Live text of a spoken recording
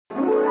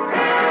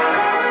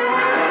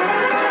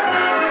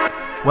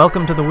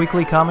Welcome to the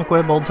weekly Comic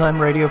Web Old Time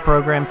Radio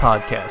Program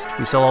podcast.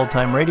 We sell old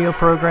time radio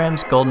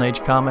programs, Golden Age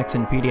comics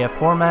in PDF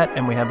format,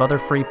 and we have other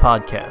free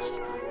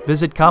podcasts.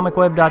 Visit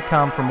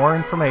comicweb.com for more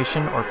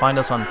information or find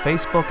us on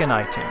Facebook and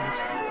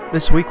iTunes.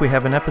 This week we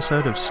have an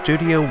episode of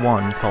Studio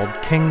One called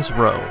King's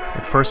Row.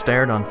 It first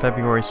aired on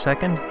February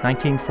 2nd,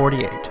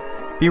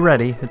 1948. Be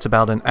ready, it's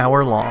about an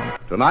hour long.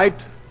 Tonight,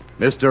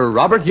 Mr.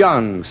 Robert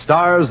Young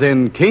stars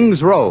in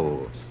King's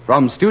Row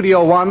from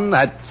Studio One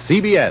at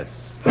CBS.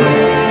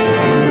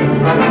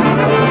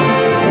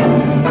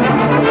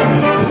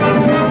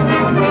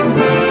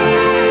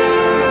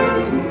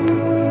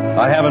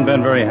 I haven't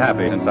been very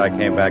happy since I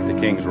came back to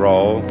King's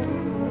Row.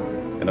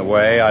 In a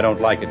way, I don't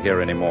like it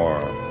here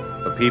anymore.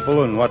 The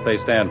people and what they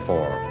stand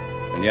for.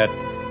 And yet,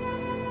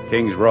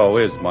 King's Row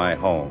is my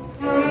home.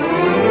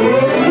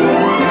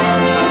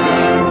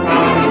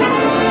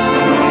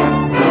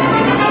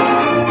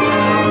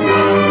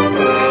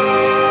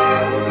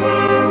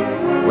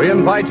 We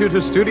invite you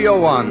to Studio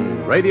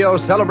One,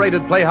 radio's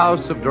celebrated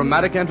playhouse of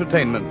dramatic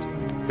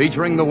entertainment,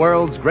 featuring the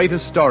world's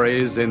greatest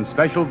stories in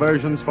special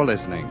versions for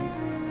listening.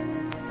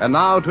 And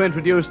now, to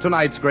introduce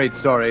tonight's great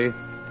story,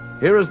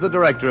 here is the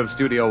director of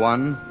Studio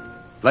One,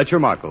 Fletcher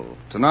Markle.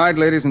 Tonight,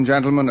 ladies and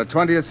gentlemen, a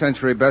 20th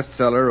century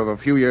bestseller of a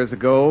few years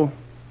ago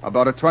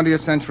about a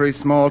 20th century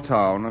small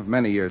town of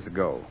many years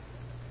ago.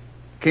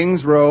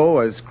 King's Row,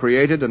 as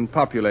created and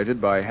populated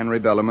by Henry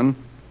Bellarmine,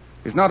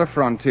 is not a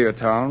frontier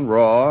town,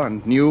 raw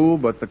and new,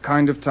 but the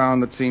kind of town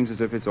that seems as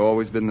if it's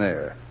always been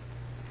there.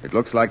 It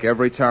looks like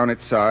every town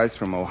its size,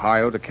 from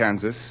Ohio to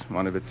Kansas,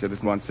 one of its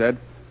citizens once said,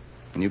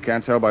 and you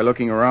can't tell by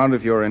looking around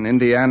if you're in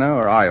Indiana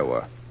or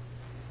Iowa.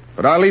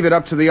 But I'll leave it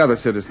up to the other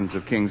citizens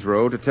of King's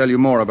Row to tell you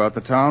more about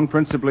the town,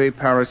 principally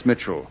Paris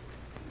Mitchell,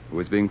 who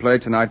is being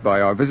played tonight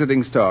by our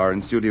visiting star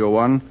in Studio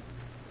One,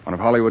 one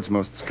of Hollywood's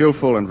most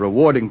skillful and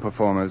rewarding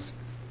performers,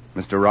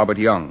 Mr. Robert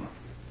Young.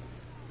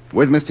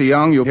 With Mr.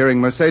 Young, you're hearing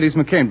Mercedes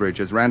McCambridge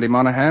as Randy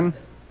Monahan,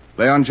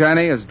 Leon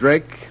Janney as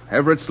Drake,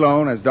 Everett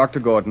Sloane as Dr.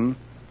 Gordon,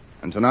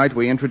 and tonight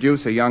we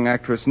introduce a young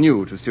actress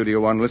new to Studio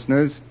One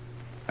listeners,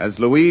 as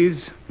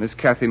Louise, Miss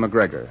Kathy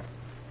McGregor.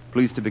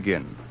 Pleased to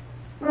begin.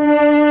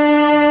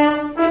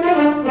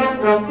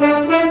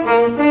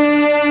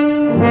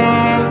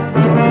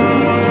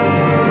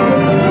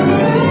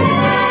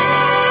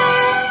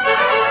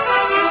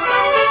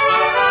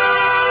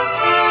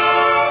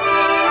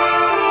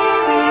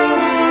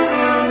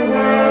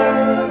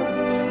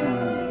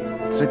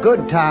 It's a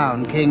good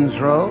town, King's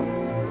Row.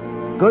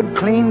 Good,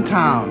 clean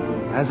town.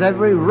 Has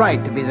every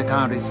right to be the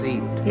county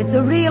seat. It's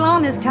a real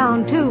honest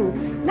town, too.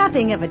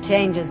 Nothing ever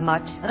changes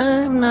much.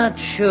 I'm not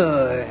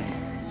sure.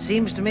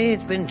 Seems to me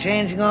it's been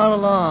changing all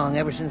along,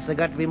 ever since there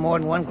got to be more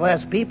than one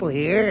class of people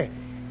here.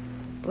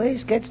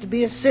 Place gets to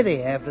be a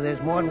city after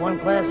there's more than one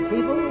class of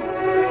people.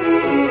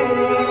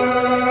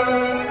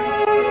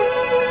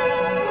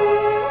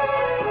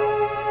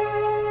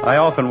 I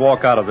often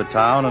walk out of the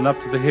town and up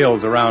to the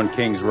hills around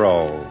King's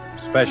Row,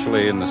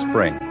 especially in the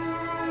spring.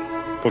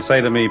 People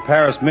say to me,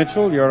 Paris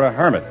Mitchell, you're a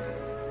hermit.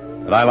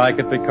 But I like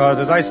it because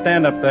as I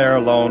stand up there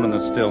alone in the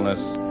stillness,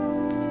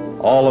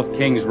 all of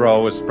King's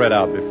Row is spread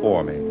out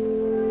before me.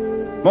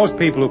 Most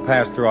people who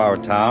pass through our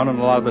town, and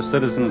a lot of the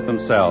citizens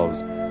themselves,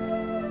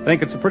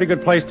 think it's a pretty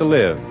good place to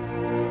live.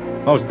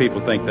 Most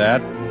people think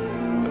that.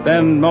 But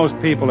then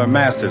most people are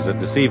masters at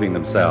deceiving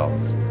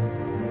themselves.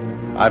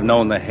 I've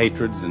known the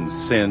hatreds and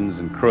sins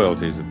and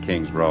cruelties of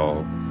King's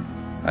Row.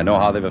 I know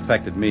how they've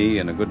affected me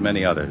and a good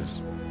many others.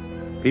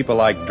 People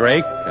like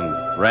Drake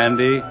and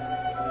Randy,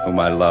 whom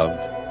I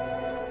loved.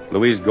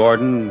 Louise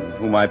Gordon,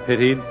 whom I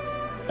pitied,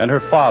 and her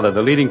father,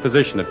 the leading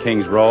physician of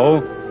King's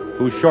Row,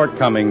 whose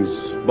shortcomings,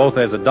 both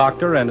as a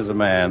doctor and as a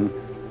man,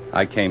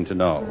 I came to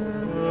know.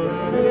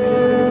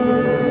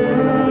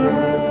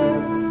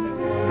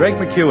 Drake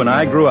McHugh and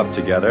I grew up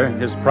together.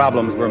 His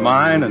problems were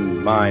mine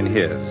and mine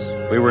his.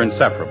 We were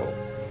inseparable.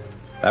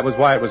 That was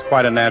why it was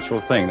quite a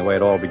natural thing, the way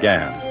it all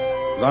began.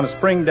 It was on a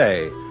spring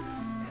day.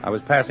 I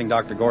was passing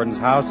Dr. Gordon's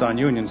house on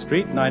Union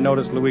Street, and I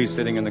noticed Louise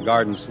sitting in the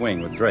garden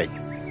swing with Drake.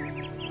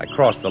 I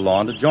crossed the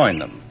lawn to join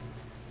them.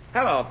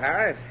 Hello,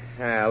 Paris.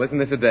 Isn't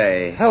this a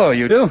day? Hello,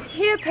 you two.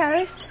 Here,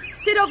 Paris.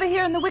 Sit over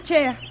here in the witch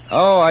chair.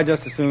 Oh, I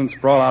just as soon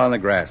sprawl out on the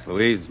grass,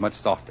 Louise. It's much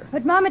softer.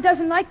 But Mama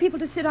doesn't like people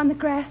to sit on the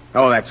grass.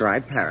 Oh, that's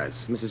right,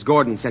 Paris. Mrs.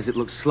 Gordon says it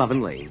looks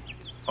slovenly.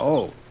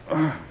 Oh,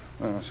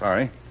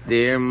 sorry.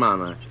 Dear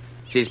Mama.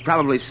 She's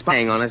probably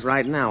spying on us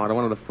right now out of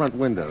one of the front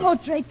windows. Oh,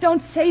 Drake,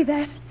 don't say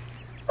that.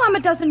 Mama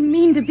doesn't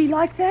mean to be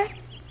like that.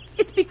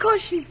 It's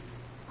because she's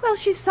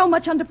so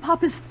much under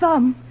Papa's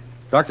thumb.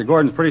 Dr.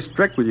 Gordon's pretty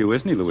strict with you,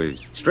 isn't he, Louise?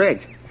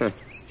 Strict?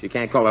 She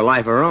can't call her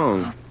life her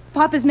own.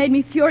 Papa's made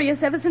me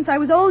furious ever since I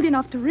was old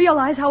enough to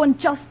realize how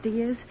unjust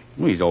he is.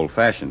 Well, he's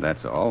old-fashioned,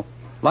 that's all.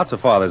 Lots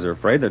of fathers are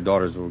afraid their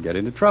daughters will get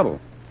into trouble.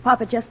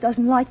 Papa just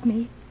doesn't like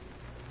me.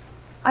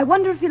 I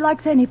wonder if he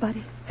likes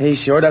anybody. He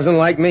sure doesn't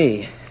like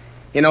me.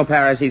 You know,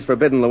 Paris, he's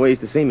forbidden Louise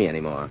to see me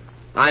anymore.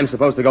 I'm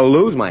supposed to go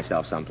lose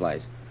myself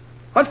someplace.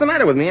 What's the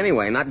matter with me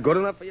anyway? Not good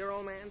enough for your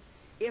old man?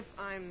 If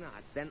I'm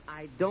not, then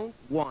I don't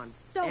want...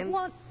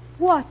 Want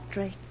what,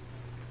 Drake?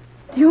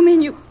 Do you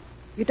mean you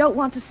don't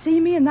want to see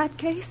me in that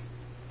case?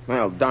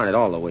 Well, darn it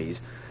all, Louise.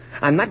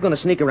 I'm not going to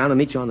sneak around and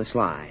meet you on the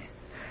sly.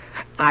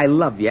 I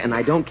love you, and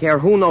I don't care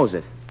who knows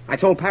it. I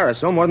told Paris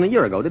so more than a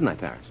year ago, didn't I,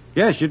 Paris?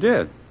 Yes, you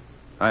did.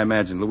 I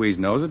imagine Louise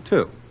knows it,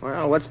 too.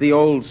 Well, what's the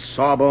old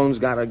sawbones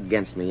got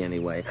against me,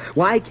 anyway?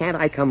 Why can't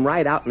I come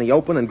right out in the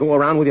open and go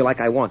around with you like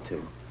I want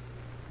to?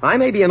 I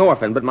may be an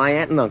orphan, but my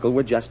aunt and uncle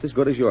were just as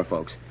good as your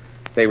folks.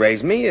 They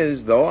raised me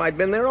as though I'd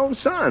been their own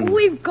son.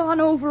 We've gone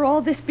over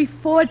all this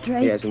before,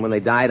 Drake. Yes, and when they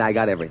died, I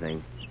got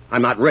everything.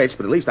 I'm not rich,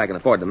 but at least I can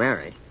afford to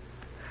marry.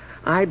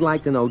 I'd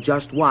like to know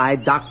just why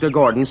Dr.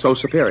 Gordon's so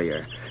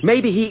superior.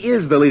 Maybe he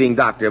is the leading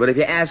doctor, but if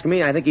you ask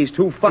me, I think he's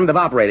too fond of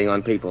operating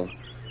on people.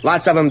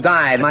 Lots of them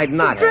died, might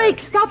not Drake,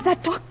 have. stop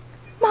that talk.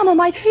 Mama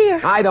might hear.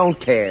 I don't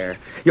care.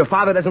 Your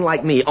father doesn't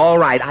like me. All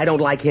right, I don't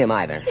like him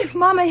either. If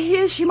Mama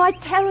hears, she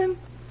might tell him.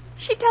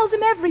 She tells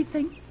him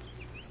everything.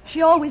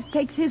 She always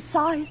takes his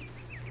side.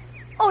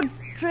 Oh,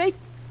 Drake,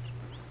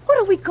 what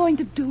are we going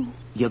to do?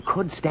 You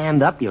could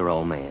stand up, your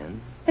old man.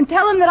 And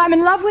tell him that I'm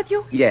in love with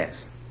you?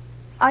 Yes.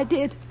 I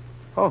did.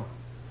 Oh.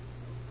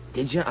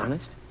 Did you,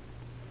 honest?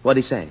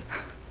 What'd he say?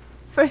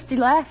 First he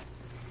laughed.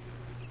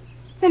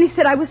 Then he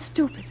said I was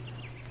stupid.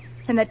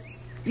 And that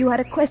you had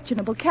a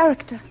questionable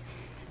character.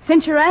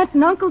 Since your aunt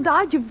and uncle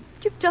died, you've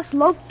just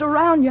loafed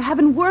around. You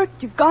haven't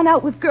worked. You've gone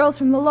out with girls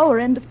from the lower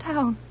end of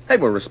town. They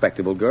were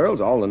respectable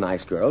girls. All the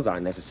nice girls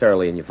aren't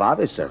necessarily in your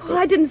father's circle. Well,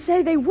 I didn't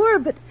say they were,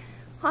 but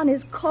on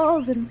his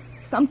calls and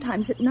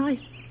sometimes at night,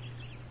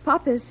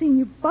 Papa has seen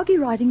you buggy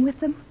riding with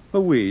them.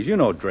 Louise, you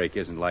know Drake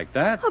isn't like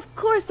that. Of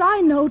course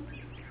I know,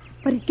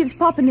 but it gives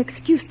Papa an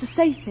excuse to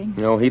say things.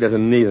 No, he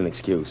doesn't need an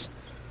excuse.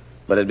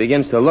 But it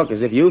begins to look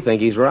as if you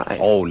think he's right.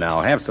 Oh,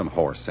 now, have some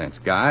horse sense,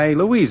 Guy.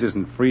 Louise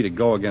isn't free to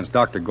go against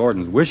Dr.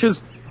 Gordon's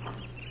wishes.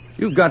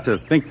 You've got to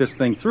think this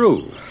thing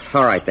through.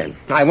 All right, then.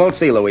 I won't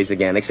see Louise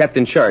again, except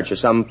in church or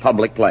some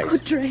public place. Oh,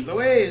 Drake.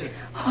 Louise.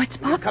 Oh, it's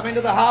Papa. Come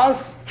into the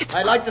house.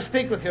 I'd like to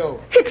speak with you.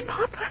 It's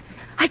Papa.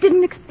 I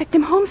didn't expect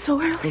him home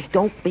so early. Hey,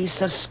 don't be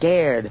so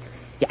scared.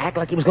 You act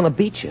like he was going to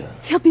beat you.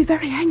 He'll be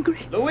very angry.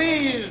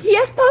 Louise!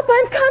 Yes, Papa,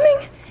 I'm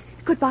coming.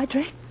 Goodbye,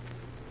 Drake.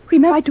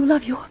 Remember, I do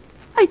love you.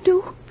 I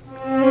do.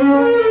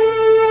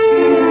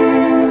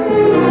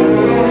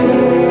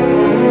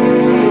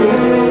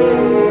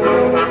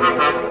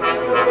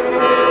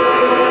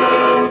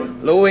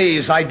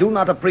 Louise, I do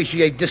not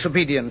appreciate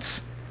disobedience.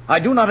 I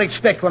do not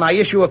expect when I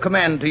issue a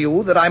command to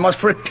you that I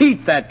must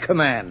repeat that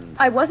command.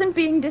 I wasn't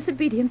being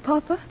disobedient,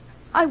 Papa.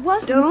 I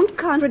wasn't. Don't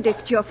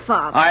contradict your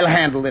father. I'll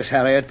handle this,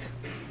 Harriet.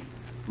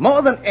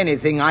 More than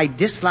anything, I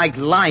dislike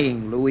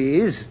lying,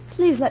 Louise.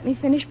 Please let me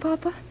finish,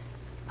 Papa.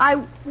 I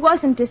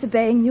wasn't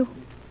disobeying you.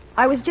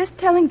 I was just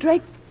telling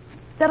Drake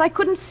that I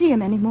couldn't see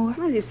him anymore.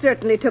 Well, you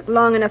certainly took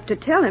long enough to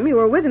tell him. You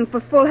were with him for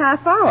a full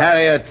half hour.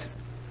 Harriet,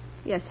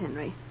 Yes,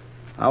 Henry.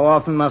 how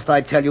often must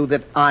I tell you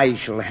that I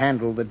shall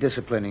handle the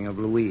disciplining of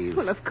Louise?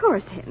 Well, of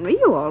course, Henry.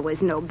 You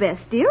always know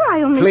best, dear.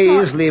 I only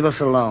Please thought... leave us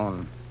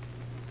alone.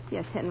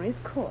 Yes, Henry,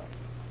 of course.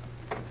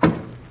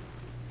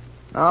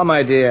 Now,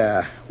 my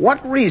dear,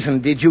 what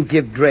reason did you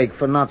give Drake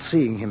for not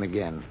seeing him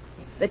again?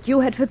 That you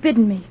had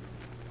forbidden me.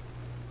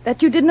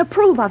 That you didn't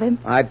approve of him.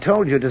 I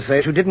told you to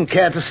say you didn't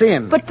care to see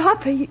him. But,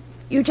 Papa,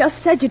 you just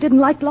said you didn't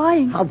like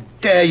lying. How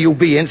dare you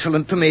be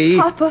insolent to me?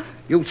 Papa.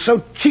 You've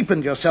so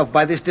cheapened yourself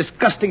by this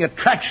disgusting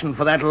attraction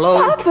for that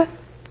low... Papa,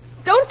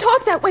 don't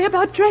talk that way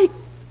about Drake.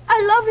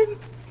 I love him.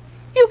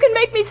 You can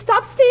make me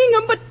stop seeing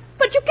him, but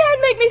you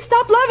can't make me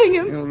stop loving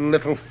him. You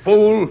little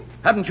fool.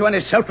 Haven't you any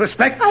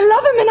self-respect? I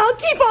love him, and I'll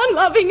keep on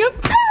loving him.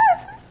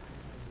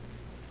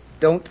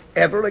 Don't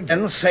ever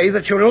again say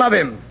that you love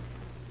him.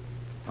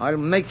 I'll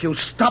make you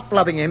stop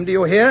loving him, do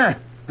you hear?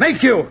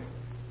 Make you.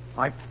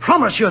 I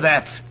promise you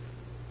that.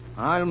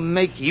 I'll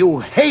make you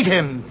hate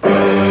him.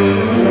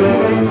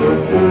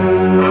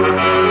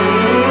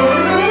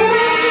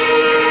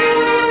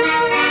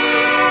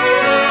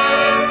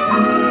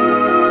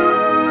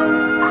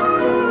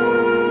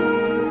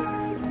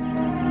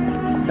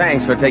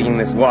 Thanks for taking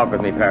this walk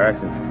with me, Paris,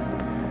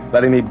 and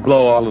letting me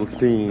blow all a little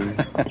steam.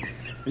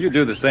 You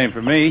do the same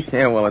for me.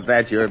 Yeah, well, at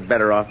that, you're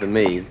better off than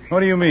me.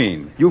 What do you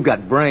mean? You've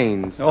got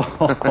brains.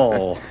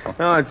 Oh.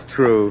 No, it's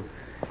true.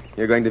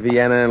 You're going to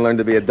Vienna and learn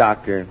to be a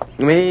doctor.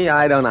 Me,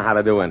 I don't know how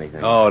to do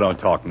anything. Oh, don't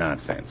talk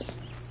nonsense.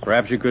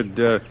 Perhaps you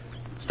could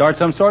start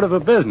some sort of a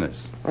business.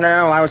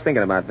 No, I was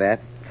thinking about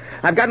that.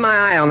 I've got my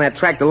eye on that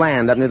tract of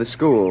land up near the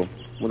school.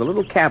 With a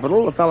little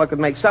capital, a fellow could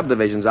make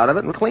subdivisions out of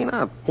it and clean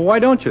up. Well, why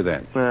don't you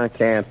then? I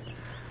can't.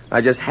 I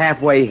just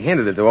halfway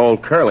hinted it to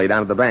old Curly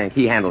down at the bank.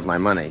 He handles my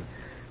money.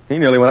 He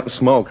nearly went up in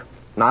smoke.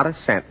 Not a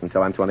cent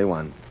until I'm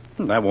 21.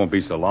 That won't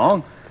be so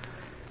long.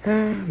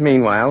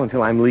 Meanwhile,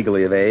 until I'm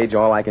legally of age,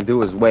 all I can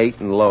do is wait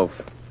and loaf.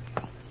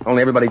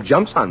 Only everybody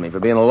jumps on me for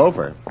being a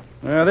loafer.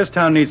 Well, this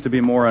town needs to be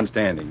more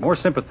understanding, more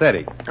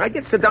sympathetic. I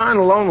get so darn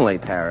lonely,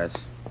 Paris.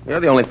 You're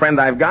the only friend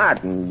I've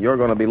got, and you're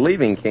going to be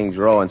leaving Kings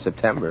Row in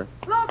September.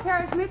 Hello,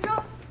 Paris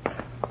Mitchell.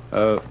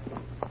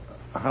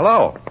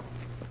 Hello.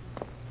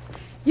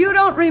 You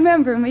don't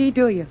remember me,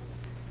 do you?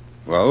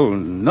 Well,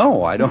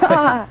 no, I don't.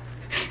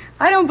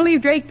 I don't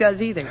believe Drake does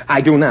either.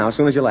 I do now, as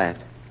soon as you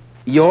laughed.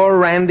 You're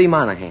Randy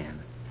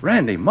Monahan.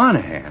 Randy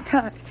Monahan?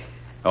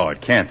 Oh,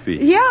 it can't be.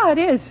 Yeah, it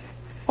is.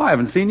 Oh, I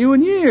haven't seen you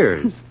in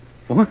years.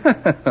 Well,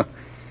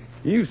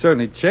 you've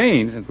certainly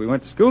changed since we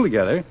went to school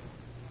together.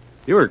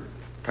 You were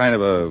kind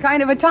of a...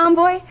 Kind of a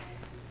tomboy?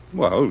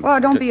 Well... Oh,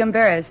 don't be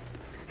embarrassed.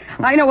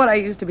 I know what I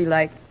used to be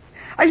like.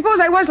 I suppose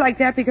I was like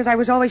that because I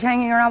was always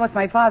hanging around with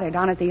my father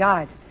down at the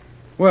yards.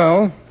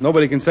 Well,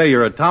 nobody can say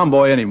you're a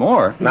tomboy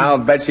anymore. I'll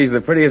bet she's the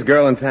prettiest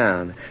girl in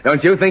town.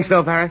 Don't you think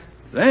so, Paris?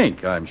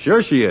 Think? I'm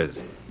sure she is.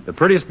 The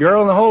prettiest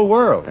girl in the whole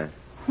world.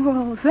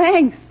 Well,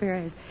 thanks,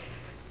 Paris.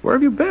 Where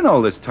have you been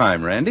all this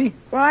time, Randy?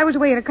 Well, I was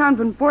away at a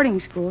convent boarding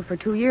school for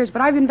 2 years,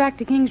 but I've been back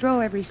to Kings Row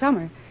every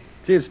summer.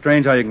 Gee, it's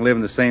strange how you can live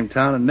in the same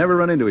town and never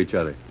run into each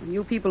other.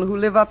 You people who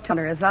live uptown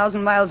are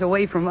 1,000 miles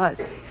away from us.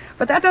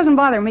 But that doesn't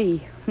bother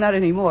me. Not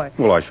anymore.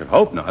 Well, I should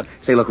hope not.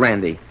 Say, look,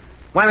 Randy,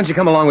 why don't you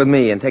come along with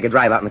me and take a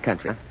drive out in the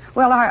country?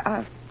 Well,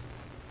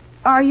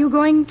 are you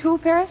going too,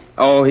 Paris?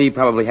 Oh, he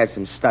probably has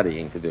some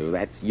studying to do.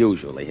 That's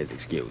usually his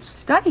excuse.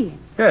 Studying?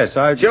 Yes,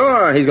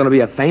 Sure, he's going to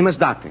be a famous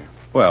doctor.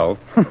 Well,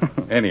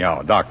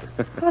 anyhow, a doctor.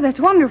 Oh, that's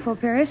wonderful,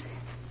 Paris.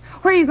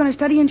 Where are you going to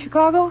study, in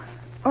Chicago?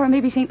 Or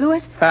maybe St.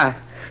 Louis? Ha!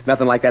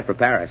 Nothing like that for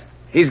Paris.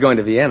 He's going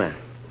to Vienna.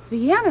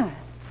 Vienna?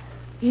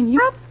 In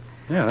Europe?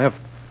 Yeah, they have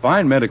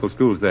fine medical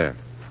schools there.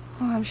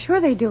 Oh, I'm sure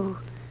they do.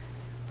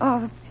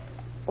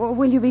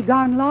 Will you be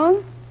gone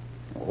long?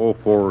 Oh,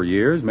 4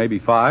 years, maybe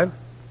 5.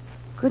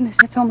 Goodness,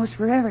 that's almost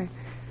forever.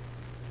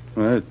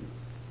 Well, it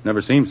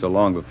never seemed so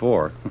long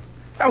before.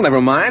 Well, never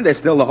mind. There's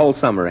still the whole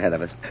summer ahead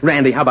of us.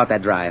 Randy, how about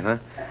that drive, huh?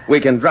 We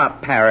can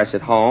drop Paris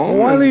at home.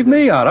 Well, why leave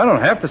me out? I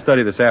don't have to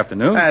study this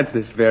afternoon. That's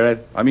the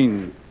spirit. I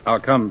mean,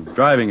 I'll come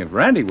driving if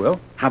Randy will.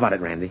 How about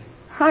it, Randy?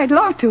 I'd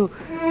love to.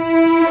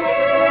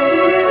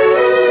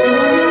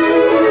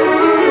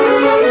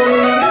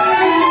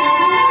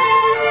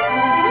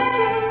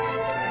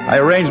 I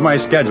arranged my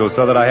schedule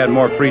so that I had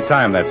more free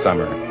time that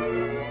summer.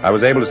 I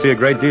was able to see a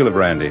great deal of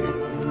Randy.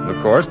 And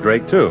of course,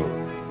 Drake, too.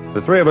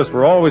 The three of us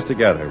were always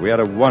together. We had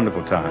a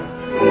wonderful time.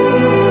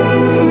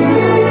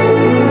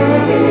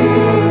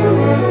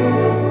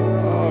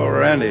 Oh,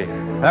 Randy,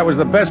 that was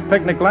the best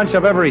picnic lunch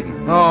I've ever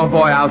eaten. Oh,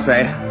 boy, I'll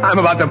say. I'm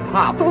about to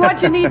pop.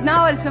 What you need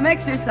now is some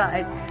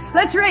exercise.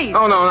 Let's race.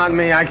 Oh, no, not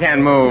me. I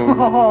can't move.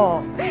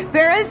 Oh,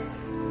 Paris?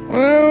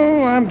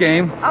 Well, I'm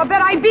game. I'll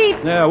bet I beat.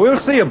 Yeah, we'll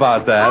see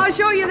about that. I'll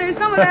show you there's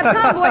some of that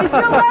tomboy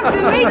still left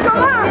in me. Come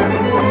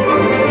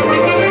on.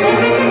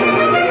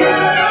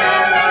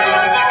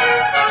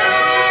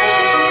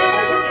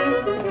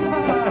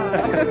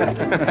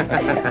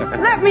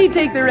 Let me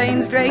take the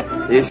reins, Drake.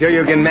 You sure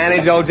you can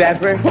manage, old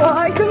Jasper? Well,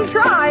 I can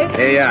try.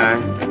 Here you are.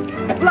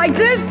 Like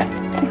this?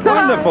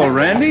 Wonderful,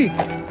 Randy.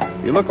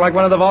 You look like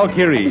one of the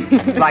Valkyries.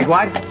 Like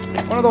what?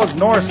 One of those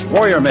Norse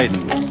warrior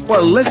maidens.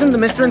 Well, listen to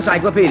Mr.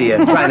 Encyclopedia,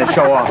 trying to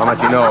show off how much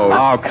you know.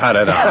 Oh, cut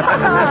it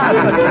out.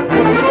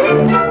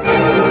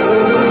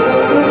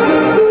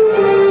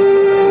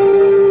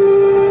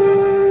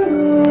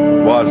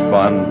 It was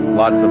fun.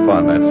 Lots of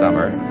fun that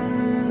summer.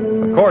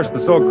 Of course, the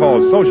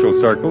so-called social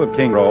circle of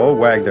King Row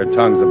wagged their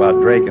tongues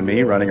about Drake and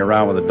me running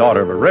around with the daughter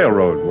of a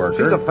railroad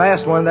worker. She's a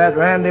fast one, that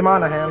Randy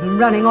Monahan.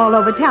 Running all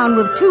over town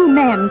with 2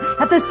 men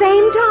at the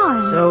same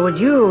time. So would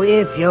you,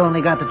 if you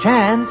only got the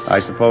chance.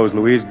 I suppose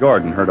Louise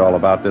Gordon heard all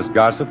about this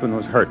gossip and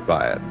was hurt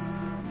by it.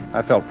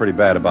 I felt pretty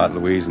bad about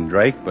Louise and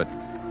Drake, but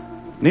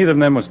neither of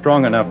them was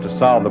strong enough to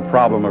solve the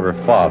problem of her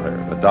father,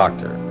 the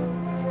doctor.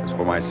 As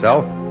for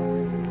myself,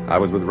 I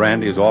was with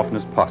Randy as often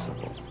as possible.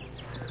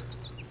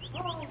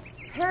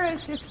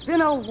 Paris, it's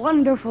been a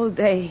wonderful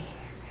day.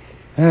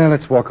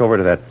 Let's walk over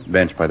to that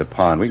bench by the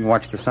pond. We can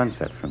watch the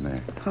sunset from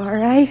there. All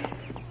right.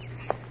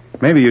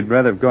 Maybe you'd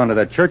rather have gone to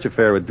that church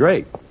affair with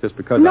Drake, just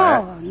because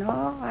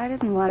No, I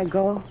didn't want to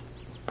go.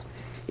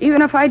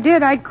 Even if I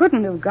did, I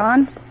couldn't have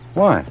gone.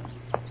 Why?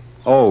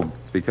 Oh,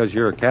 because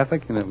you're a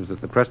Catholic and it was at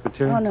the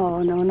Presbyterian?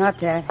 Oh, no, not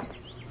that.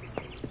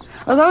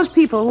 Well, those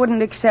people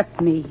wouldn't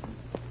accept me.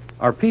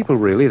 Are people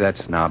really that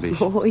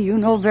snobbish? Oh, you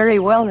know very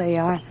well they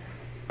are.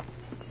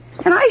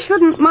 And I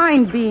shouldn't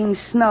mind being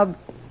snubbed.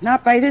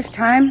 Not by this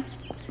time.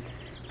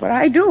 But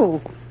I do.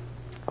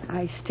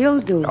 I still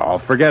do. Oh,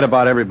 forget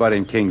about everybody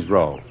in Kings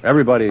Row.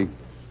 Everybody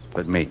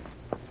but me.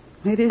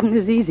 It isn't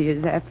as easy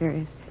as that,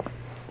 Paris.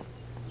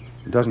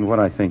 Doesn't what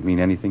I think mean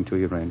anything to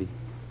you, Randy?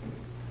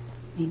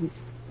 It means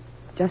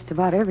just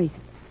about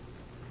everything.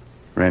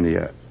 Randy,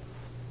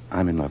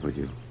 I'm in love with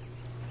you.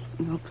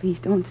 No, please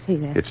don't say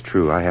that. It's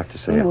true. I have to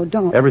say it. No,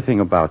 don't. Everything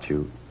about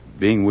you,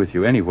 being with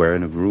you anywhere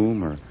in a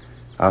room or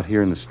out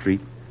here in the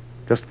street,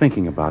 just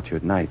thinking about you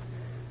at night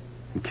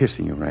and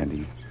kissing you,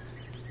 Randy.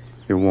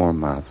 Your warm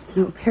mouth.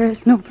 No, Paris,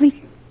 no,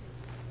 please.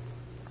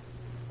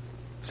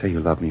 Say you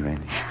love me,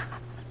 Randy.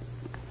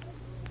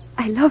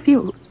 I love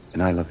you.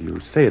 And I love you.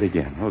 Say it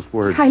again. Those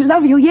words. I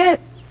love you, yes.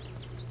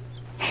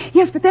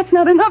 Yes, but that's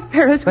not enough,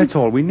 Paris. That's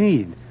all we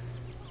need.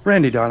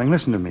 Randy, darling,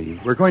 listen to me.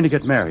 We're going to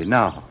get married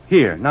now.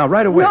 Here, now,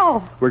 right away.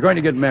 No. We're going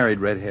to get married,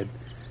 Redhead.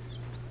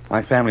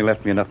 My family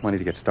left me enough money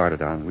to get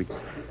started on. We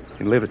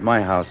can live at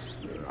my house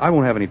I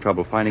won't have any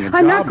trouble finding a job.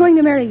 I'm not going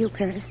to marry you,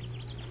 Paris.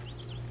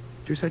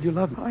 You said you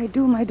loved me. Oh, I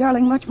do, my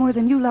darling, much more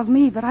than you love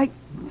me, but I...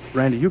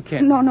 Randy, you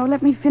can't... No,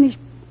 let me finish.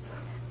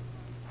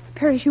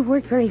 Paris, you've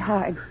worked very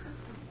hard.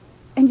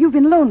 And you've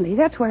been lonely.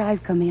 That's where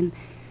I've come in.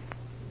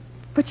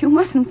 But you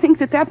mustn't think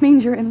that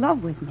means you're in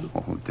love with me.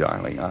 Oh,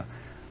 darling,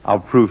 I'll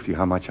prove to you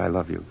how much I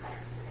love you.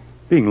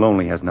 Being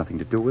lonely has nothing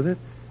to do with it.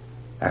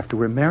 After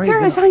we're married...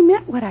 Paris, I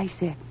meant what I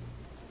said.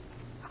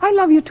 I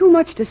love you too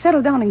much to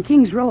settle down in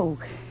King's Row.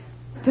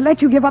 To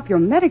let you give up your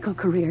medical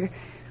career.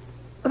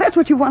 Well, that's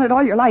what you wanted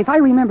all your life. I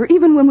remember,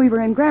 even when we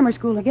were in grammar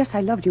school, I guess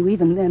I loved you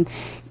even then.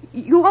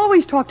 You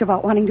always talked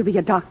about wanting to be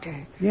a doctor.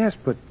 Yes,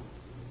 but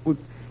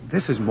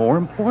this is more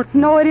important.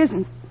 No, it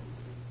isn't.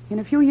 In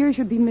a few years,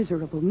 you'd be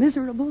miserable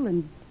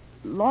and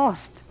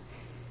lost.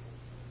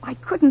 I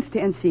couldn't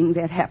stand seeing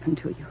that happen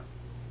to you,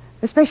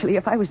 especially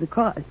if I was the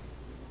cause.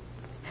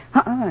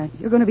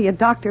 You're going to be a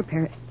doctor,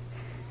 Paris.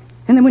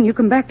 And then when you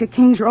come back to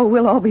King's Row,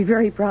 we'll all be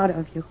very proud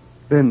of you.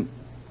 Then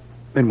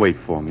wait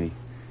for me.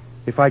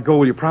 If I go,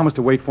 will you promise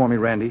to wait for me,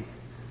 Randy?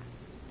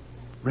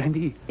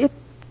 Randy? It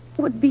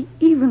would be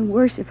even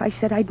worse if I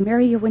said I'd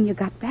marry you when you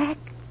got back.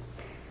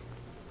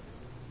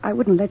 I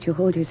wouldn't let you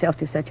hold yourself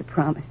to such a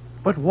promise.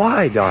 But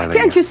why, darling?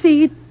 Can't you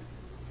see?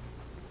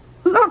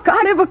 Look,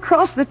 I live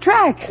across the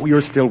tracks. Oh,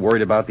 you're still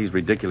worried about these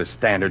ridiculous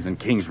standards in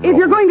King's Row. If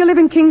you're going to live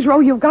in King's Row,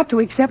 you've got to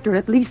accept or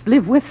at least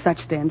live with such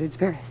standards,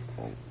 Paris.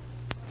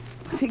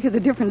 Think of the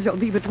difference there'll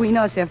be between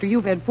us after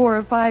you've had 4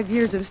 or 5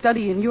 years of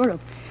study in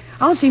Europe.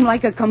 I'll seem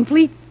like a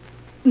complete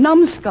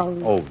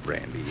numbskull. Oh,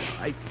 Randy,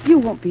 You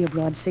won't be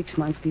abroad 6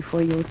 months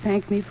before you'll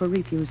thank me for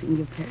refusing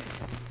you, Paris.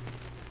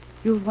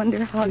 You'll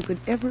wonder how I could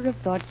ever have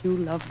thought you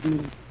loved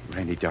me.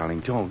 Randy, darling,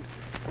 don't.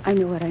 I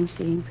know what I'm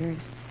saying,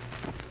 Paris.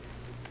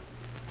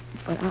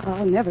 But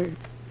I'll never,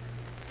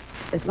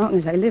 as long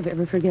as I live,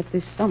 ever forget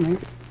this summer.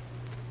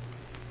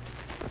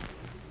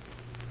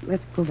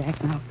 Let's go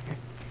back now, Paris.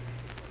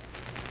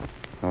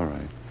 All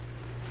right.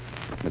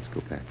 Let's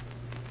go back.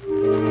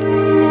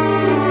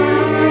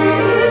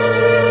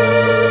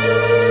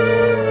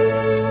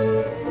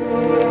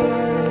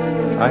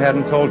 I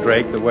hadn't told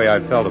Drake the way I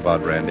felt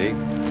about Randy.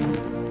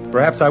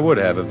 Perhaps I would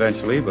have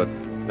eventually, but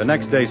the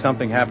next day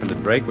something happened to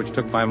Drake which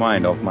took my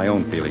mind off my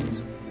own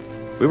feelings.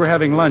 We were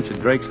having lunch at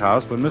Drake's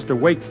house when Mr.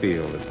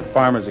 Wakefield at the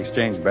Farmers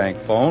Exchange Bank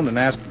phoned and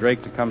asked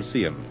Drake to come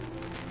see him.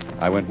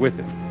 I went with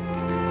him.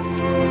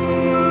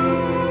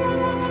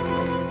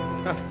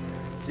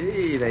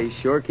 Gee, they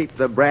sure keep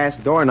the brass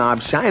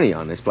doorknob shiny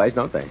on this place,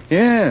 don't they?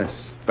 Yes.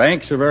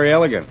 Banks are very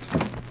elegant.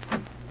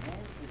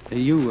 Hey,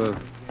 you,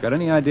 got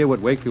any idea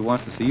what Wakefield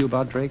wants to see you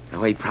about, Drake?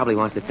 Oh, he probably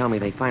wants to tell me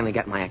they finally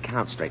got my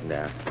account straightened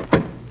out.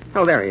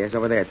 Oh, there he is,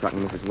 over there,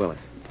 talking to Mrs.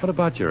 Willis. What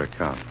about your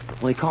account?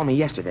 Well, he called me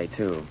yesterday,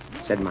 too.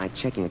 Said my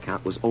checking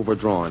account was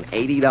overdrawn,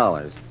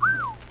 $80.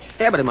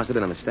 Yeah, but it must have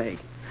been a mistake.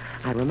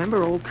 I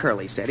remember old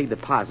Curly said he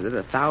deposited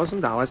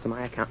 $1,000 to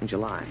my account in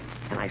July.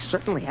 And I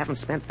certainly haven't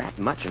spent that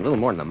much in a little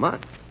more than a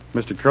month.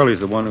 Mr. Curley's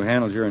the one who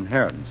handles your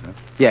inheritance, huh?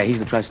 Yeah, he's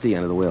the trustee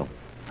under the will.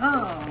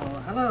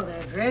 Oh, hello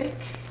there, Drake.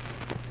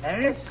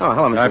 Paris? Oh,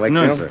 hello, Mr.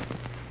 Afternoon, Wakefield. sir.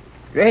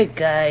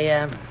 Drake,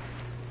 I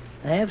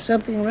have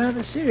something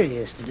rather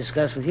serious to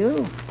discuss with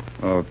you.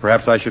 Oh,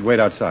 perhaps I should wait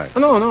outside.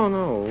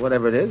 No.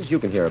 Whatever it is, you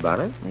can hear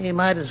about it. You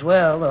might as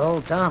well. The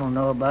whole town will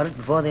know about it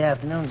before the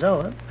afternoon's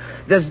over.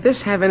 Does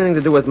this have anything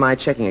to do with my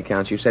checking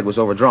account you said was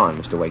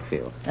overdrawn, Mr.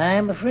 Wakefield?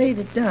 I'm afraid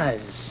it does.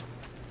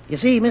 You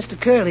see, Mr.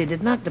 Curley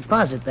did not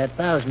deposit that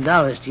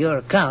 $1,000 to your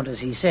account as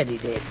he said he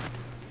did.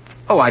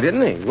 Oh, why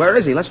didn't he? Where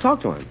is he? Let's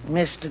talk to him.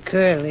 Mr.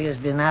 Curley has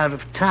been out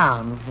of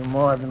town for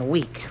more than a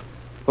week.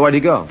 Where'd he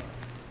go?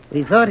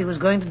 We thought he was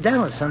going to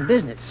Dallas on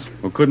business.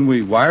 Well, couldn't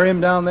we wire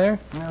him down there?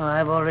 No,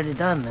 I've already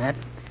done that.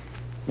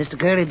 Mr.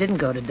 Curley didn't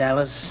go to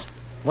Dallas.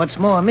 What's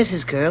more,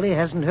 Mrs. Curley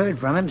hasn't heard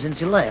from him since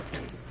he left.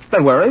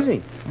 Then where is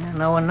he? Well,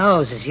 no one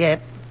knows as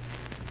yet.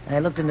 I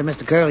looked into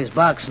Mr. Curley's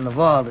box in the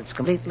vault. It's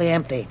completely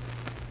empty.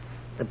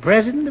 The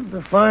president of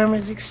the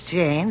Farmers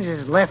Exchange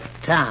has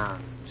left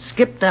town,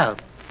 skipped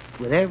out,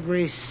 with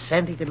every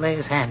cent he could lay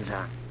his hands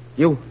on.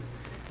 You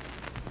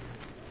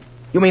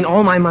mean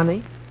all my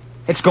money?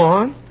 It's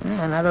gone?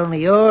 Not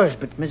only yours,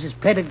 but Mrs.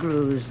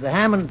 Pettigrew's, the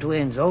Hammond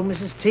twins, old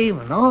Mrs.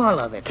 Teeman, all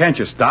of it. Can't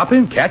you stop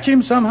him? Catch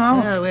him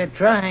somehow? Well, we're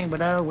trying,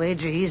 but I'll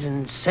wager he's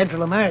in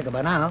Central America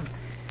by now.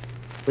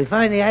 We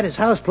find he had his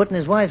house put in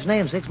his wife's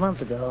name 6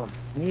 months ago.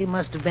 He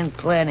must have been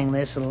planning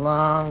this a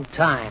long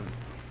time.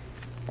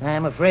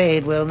 I'm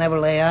afraid we'll never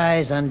lay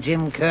eyes on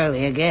Jim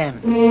Curley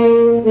again.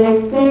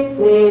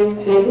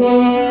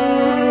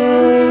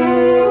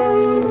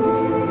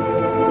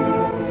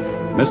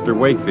 Mr.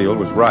 Wakefield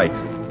was right.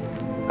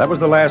 That was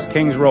the last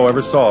King's Row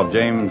ever saw of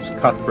James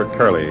Cuthbert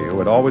Curley, who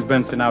had always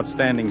been an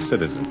outstanding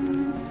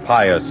citizen,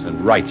 pious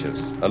and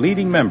righteous, a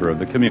leading member of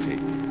the community.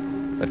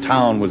 The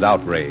town was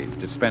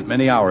outraged. It spent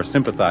many hours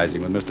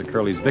sympathizing with Mr.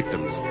 Curley's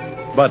victims.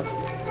 But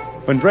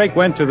when Drake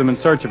went to them in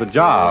search of a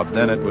job,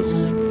 then it was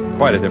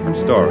quite a different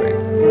story.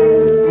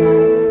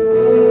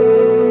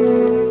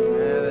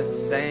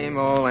 The same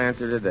old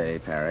answer today,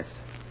 Paris.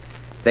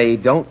 They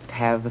don't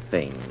have a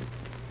thing.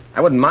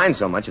 I wouldn't mind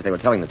so much if they were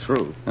telling the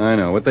truth. I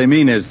know. What they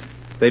mean is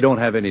they don't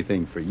have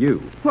anything for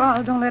you.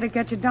 Well, don't let it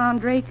get you down,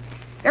 Drake.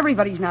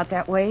 Everybody's not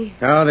that way.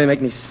 Oh, they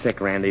make me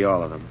sick, Randy,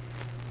 all of them.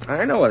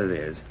 I know what it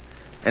is.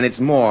 And it's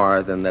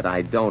more than that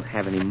I don't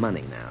have any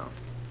money now.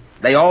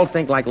 They all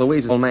think like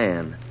Louise's old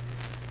man.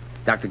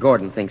 Dr.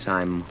 Gordon thinks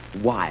I'm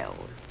wild.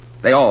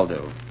 They all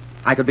do.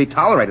 I could be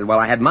tolerated while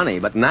I had money,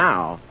 but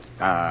now...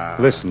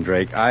 Listen,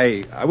 Drake,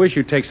 I wish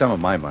you'd take some of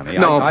my money.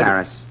 No,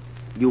 Paris.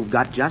 You've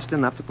got just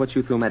enough to put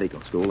you through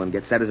medical school and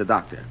get set as a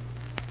doctor.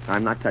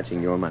 I'm not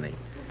touching your money.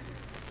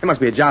 There must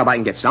be a job I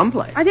can get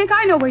someplace. I think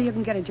I know where you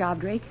can get a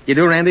job, Drake. You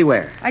do, Randy?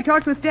 Where? I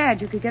talked with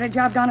Dad. You could get a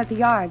job down at the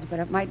yards, but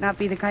it might not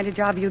be the kind of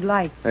job you'd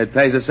like. It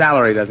pays a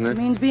salary, doesn't it? It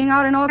means being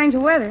out in all kinds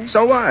of weather.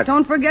 So what?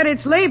 Don't forget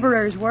it's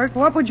laborers' work.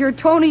 What would your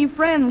Tony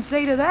friends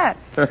say to that?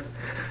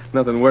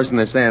 Nothing worse than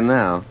they're saying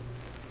now.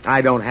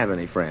 I don't have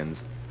any friends.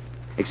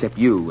 Except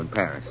you and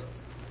Paris.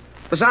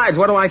 Besides,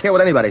 what do I care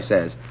what anybody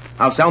says?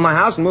 I'll sell my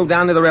house and move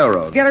down to the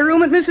railroad. Get a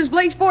room at Mrs.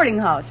 Blake's boarding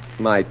house.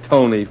 My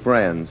Tony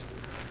friends.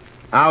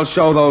 I'll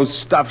show those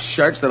stuffed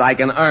shirts that I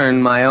can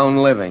earn my own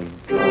living.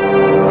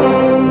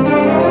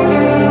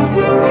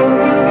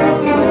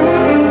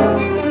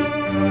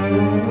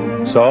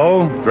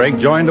 So, Drake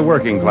joined the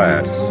working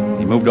class.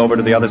 He moved over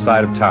to the other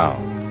side of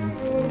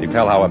town. You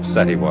tell how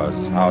upset he was,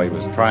 how he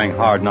was trying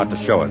hard not to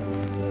show it,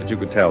 but you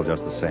could tell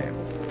just the same.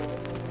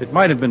 It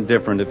might have been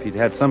different if he'd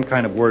had some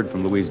kind of word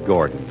from Louise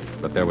Gordon,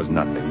 but there was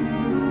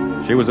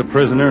nothing. She was a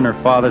prisoner in her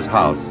father's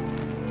house.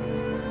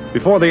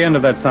 Before the end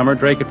of that summer,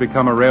 Drake had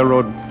become a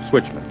railroad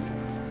switchman.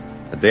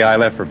 The day I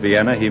left for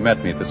Vienna, he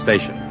met me at the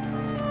station.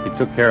 He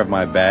took care of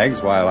my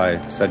bags while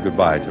I said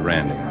goodbye to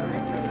Randy.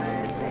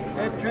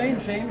 That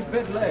train seems a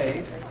bit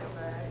late.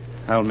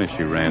 I'll miss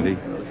you, Randy.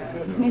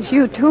 Miss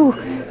you, too.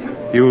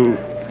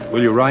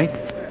 Will you write?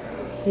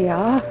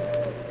 Yeah.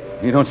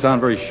 You don't sound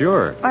very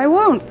sure. I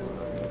won't.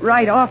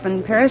 Write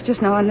often, Paris,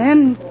 just now and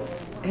then,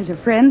 as a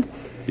friend.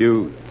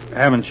 You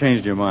haven't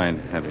changed your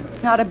mind, have you?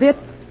 Not a bit,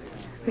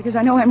 because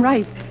I know I'm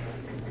right.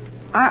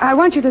 I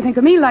want you to think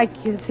of me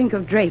like you think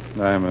of Drake.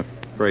 I'm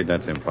afraid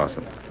that's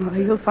impossible. Well,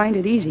 you'll find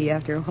it easy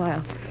after a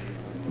while.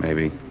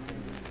 Maybe.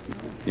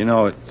 You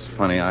know, it's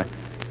funny. I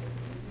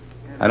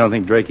don't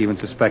think Drake even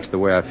suspects the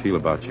way I feel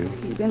about you.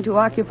 He's been too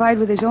occupied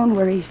with his own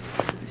worries.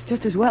 It's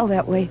just as well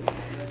that way.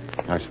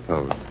 I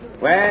suppose.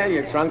 Well,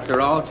 your trunks are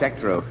all checked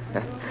through.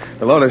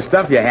 The load of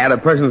stuff you had, a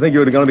person would think you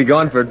were going to be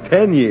gone for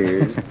 10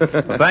 years.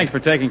 Well, thanks for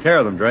taking care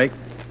of them, Drake.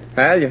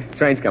 Well, your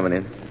train's coming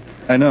in.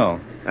 I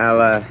know.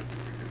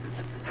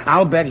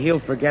 I'll bet he'll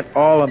forget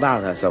all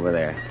about us over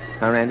there.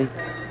 Huh, Randy?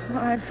 Well,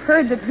 I've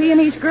heard that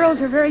Viennese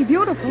girls are very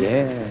beautiful.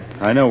 Yeah.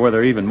 I know where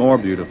they're even more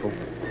beautiful.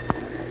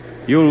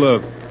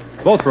 You'll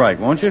both write,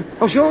 won't you?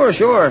 Oh, sure.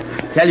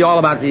 Tell you all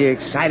about the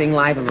exciting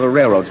life of a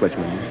railroad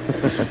switchman.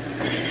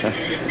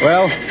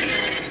 Well,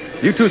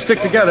 you two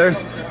stick together.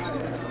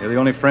 You're the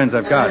only friends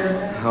I've got.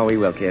 Oh, we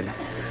will, kid.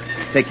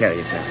 Take care of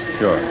yourself.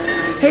 Sure.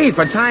 Hey,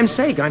 for time's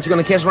sake, aren't you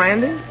going to kiss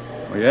Randy?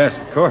 Oh, yes,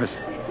 of course.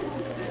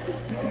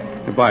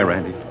 Goodbye,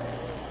 Randy.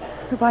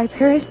 Goodbye,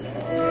 Paris.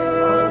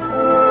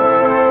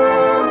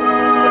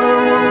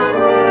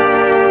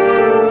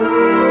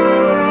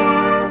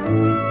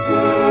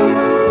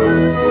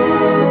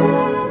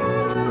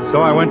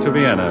 So I went to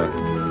Vienna.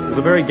 It was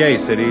a very gay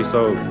city,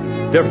 so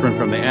different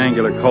from the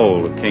angular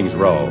cold of King's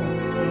Row.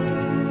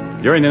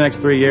 During the next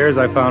 3 years,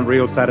 I found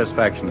real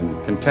satisfaction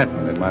and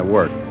contentment in my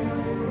work.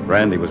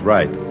 Randy was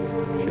right.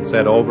 She'd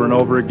said over and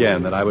over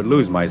again that I would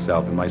lose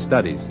myself in my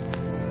studies.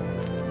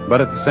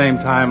 But at the same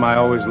time, I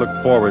always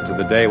looked forward to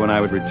the day when I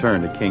would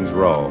return to King's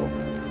Row.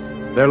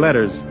 Their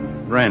letters,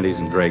 Randy's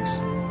and Drake's,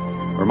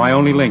 were my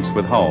only links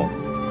with home.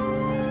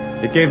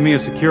 It gave me a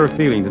secure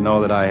feeling to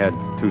know that I had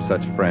two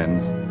such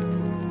friends.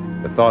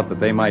 The thought that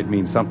they might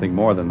mean something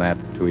more than that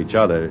to each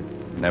other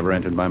never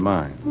entered my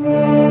mind.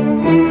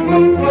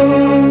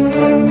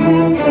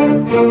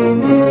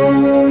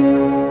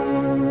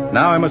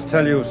 Now I must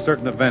tell you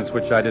certain events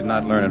which I did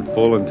not learn in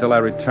full until I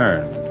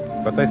returned,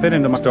 but they fit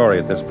into my story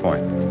at this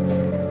point.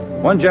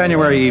 One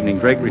January evening,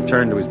 Drake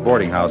returned to his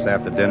boarding house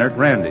after dinner at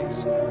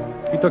Randy's.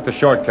 He took the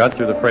shortcut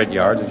through the freight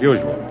yards as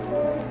usual.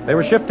 They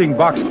were shifting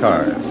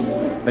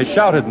boxcars. They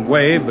shouted and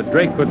waved, but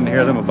Drake couldn't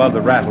hear them above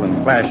the rattle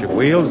and clash of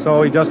wheels,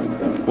 so he just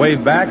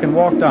waved back and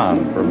walked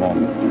on for a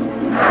moment.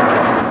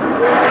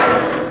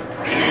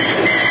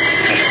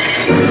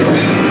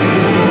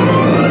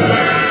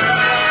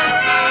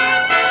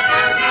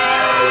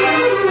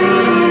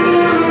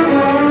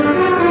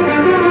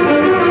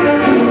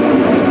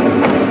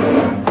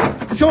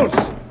 Schultz,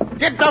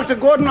 get Dr.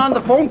 Gordon on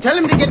the phone. Tell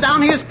him to get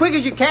down here as quick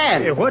as you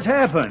can. Hey, what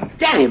happened?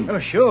 Get him. Oh,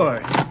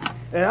 sure.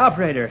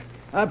 Operator,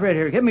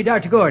 get me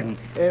Dr. Gordon.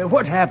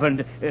 What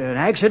happened? An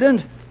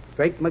accident?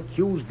 Drake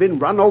McHugh's been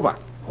run over.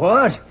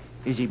 What?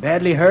 Is he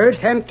badly hurt?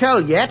 Can't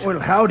tell yet. Well,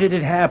 how did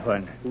it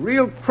happen?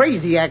 Real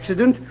crazy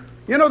accident.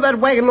 You know that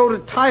wagon load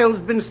of tile's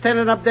been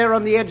standing up there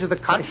on the edge of the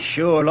cut?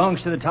 Sure,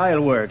 belongs to the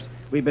tile works.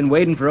 We've been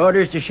waiting for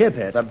orders to ship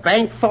it. The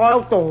bank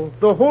thought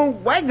the whole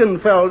wagon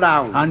fell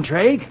down. On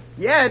Drake?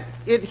 Yeah,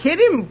 it hit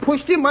him,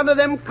 pushed him under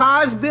them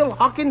cars Bill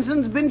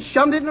Hawkinson's been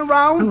shunting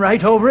around.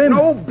 Right over him?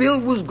 No, Bill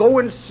was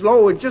going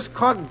slow. It just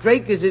caught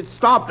Drake as it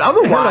stopped.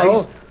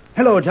 Otherwise...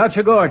 Hello,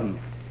 Dr. Gordon.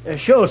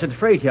 Schultz at the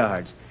freight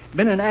yards.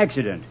 Been an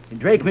accident.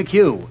 Drake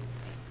McHugh.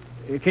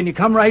 Can you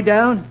come right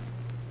down?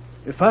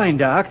 Fine,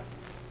 Doc.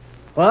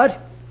 What?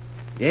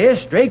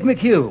 Yes, Drake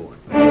McHugh.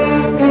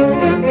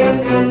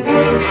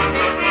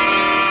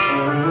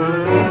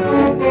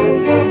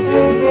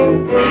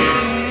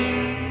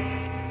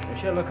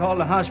 Shall I call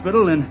the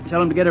hospital and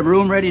tell them to get a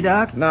room ready,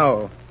 Doc?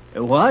 No.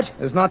 What?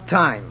 There's not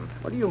time.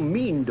 What do you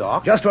mean,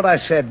 Doc? Just what I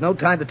said. No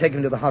time to take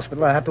him to the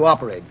hospital. I have to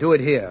operate. Do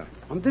it here.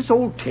 On this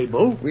old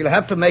table? We'll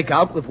have to make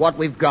out with what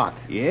we've got.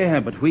 Yeah,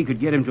 but we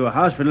could get him to a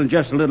hospital in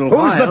just a little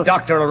while. Who's the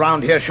doctor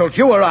around here, Schultz?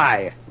 You or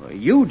I? Well,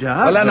 you,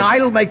 Doc. Well, then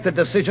I'll make the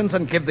decisions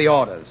and give the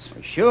orders.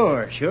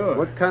 Sure.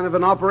 What kind of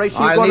an operation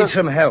I'll need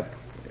some help.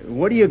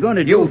 What are you going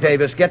to do? You,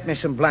 Davis, get me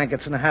some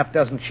blankets and a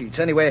half-dozen sheets.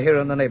 Anywhere here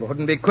in the neighborhood,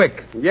 and be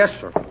quick. Yes,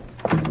 sir.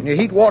 Can you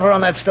heat water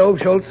on that stove,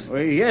 Schultz?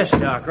 Well, yes,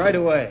 Doc, right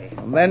away.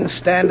 And then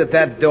stand at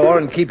that door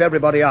and keep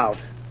everybody out.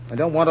 I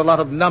don't want a lot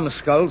of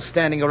numbskulls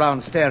standing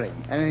around staring.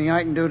 Anything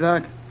I can do,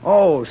 Doc?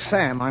 Oh,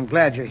 Sam, I'm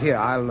glad you're here.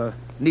 I'll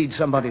need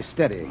somebody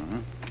steady.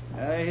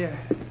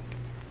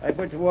 I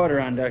put the water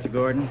on, Dr.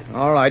 Gordon.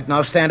 All right,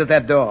 now stand at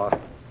that door.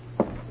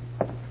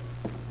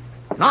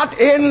 Not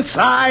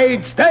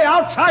inside! Stay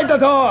outside the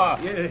door!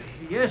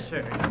 Yes,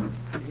 sir.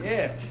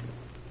 Yes.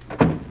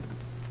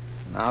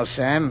 Now,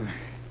 Sam,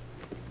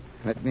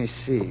 let me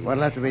see.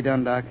 What'll have to be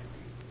done, Doc?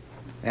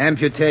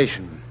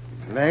 Amputation.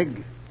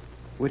 Leg?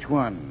 Which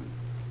one?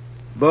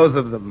 Both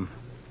of them.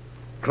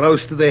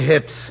 Close to the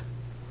hips.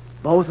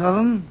 Both of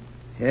them?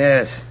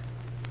 Yes.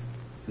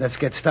 Let's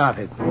get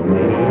started.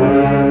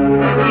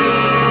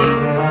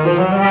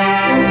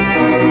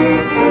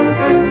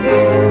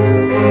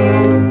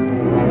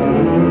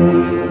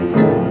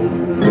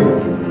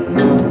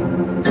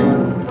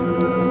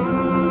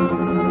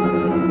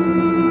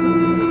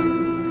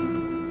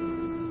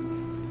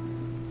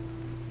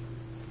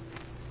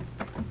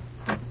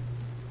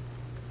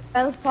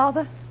 Well,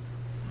 Father?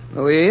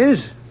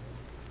 Louise,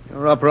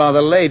 you're up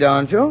rather late,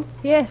 aren't you?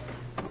 Yes,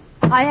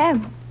 I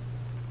am.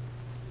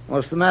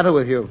 What's the matter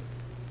with you?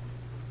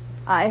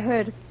 I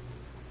heard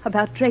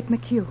about Drake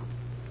McHugh.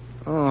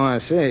 Oh, I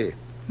see.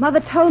 Mother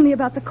told me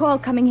about the call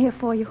coming here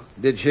for you.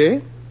 Did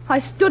she? I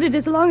stood it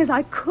as long as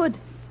I could.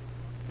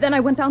 Then I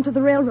went down to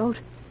the railroad.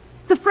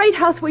 The freight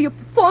house where you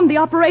performed the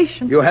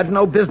operation. You had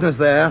no business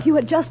there. You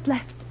had just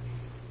left.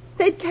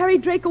 They'd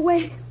carried Drake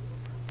away.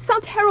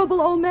 Some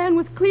terrible old man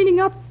was cleaning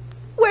up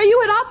where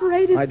you had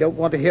operated. I don't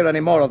want to hear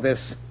any more of this.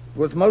 It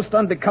was most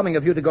unbecoming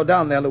of you to go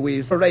down there,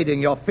 Louise,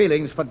 parading your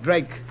feelings for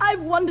Drake.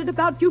 I've wondered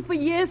about you for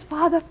years,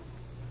 Father.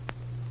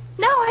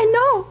 Now I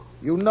know.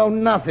 You know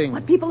nothing.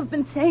 What people have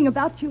been saying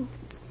about you.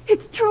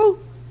 It's true.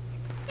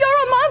 You're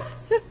a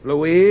monster.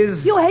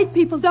 Louise. You hate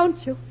people,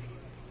 don't you?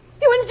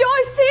 You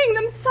enjoy seeing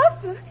them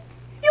suffer.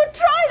 You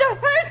try to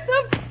hurt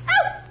them.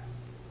 Oh,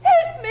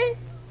 hit me.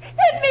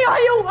 Hit me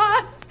all you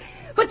want.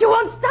 But you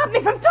won't stop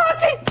me from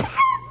talking.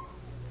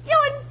 You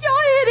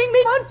enjoy hitting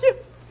me, don't you?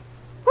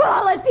 Well,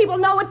 I'll let people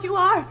know what you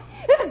are.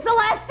 If it's the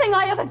last thing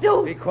I ever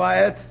do. Be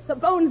quiet. The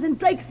bones in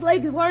Drake's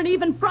legs weren't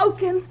even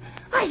broken.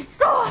 I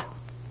saw.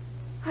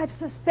 I've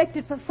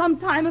suspected for some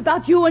time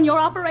about you and your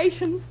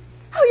operations.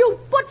 How you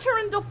butcher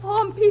and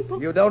deform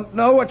people. You don't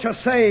know what you're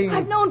saying.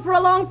 I've known for a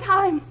long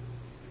time.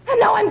 And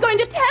now I'm going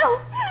to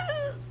tell.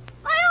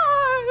 My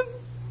arm.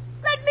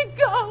 Let me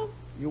go.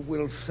 You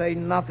will say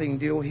nothing,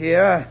 do you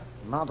hear?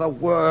 Not a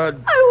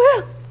word. I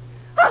will.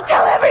 I'll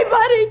tell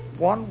everybody.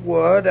 One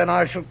word, and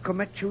I shall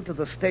commit you to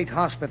the state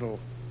hospital.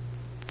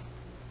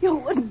 You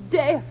wouldn't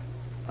dare.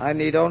 I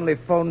need only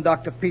phone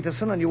Dr.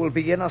 Peterson, and you will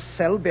be in a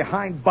cell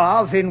behind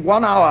bars in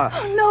 1 hour.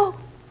 Oh, no.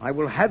 I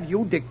will have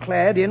you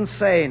declared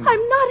insane.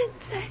 I'm not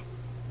insane.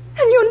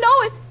 And you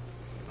know it.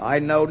 I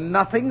know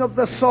nothing of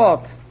the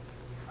sort.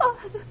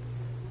 Father.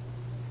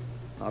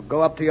 Now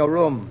go up to your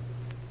room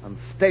and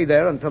stay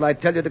there until I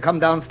tell you to come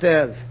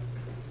downstairs.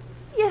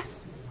 Yes,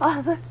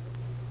 Father.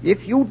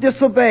 If you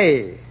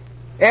disobey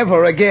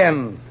ever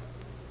again,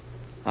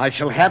 I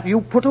shall have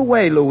you put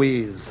away,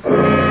 Louise.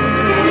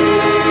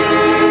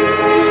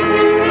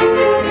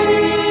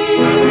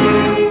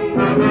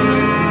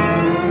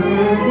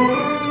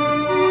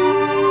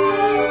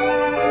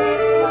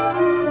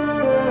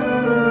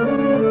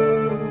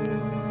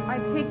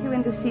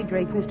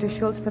 Drake, Mr.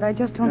 Schultz, but I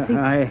just don't think...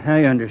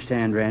 I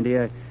understand, Randy.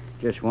 I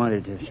just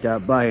wanted to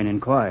stop by and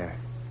inquire.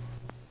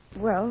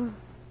 Well,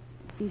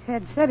 he's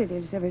had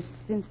sedatives ever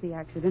since the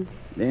accident.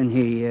 Then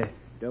he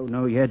don't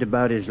know yet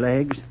about his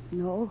legs?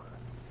 No.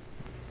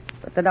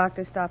 But the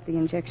doctor stopped the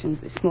injections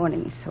this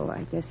morning, so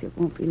I guess it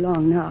won't be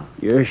long now.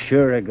 You're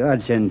sure a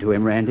godsend to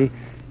him, Randy.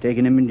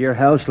 Taking him into your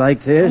house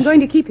like this? I'm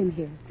going to keep him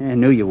here. I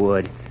knew you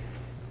would.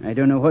 I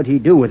don't know what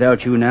he'd do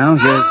without you now.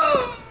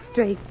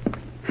 Drake.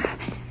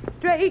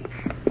 Drake.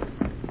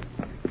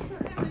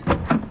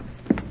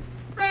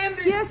 Randy!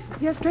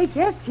 Yes, Drake,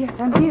 yes,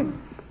 I'm here.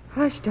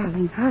 Hush,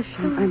 darling, hush.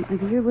 I'm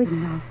here with you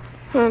now.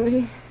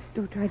 Randy.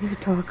 Don't try to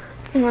talk.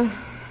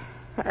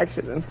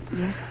 Accident.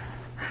 Yes?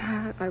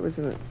 I was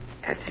in an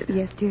accident.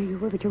 Yes, dear, you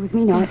were, but you're with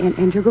me now,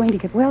 and you're going to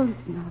get well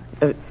now.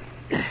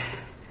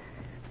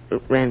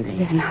 Randy.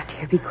 There, now,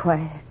 dear, be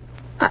quiet.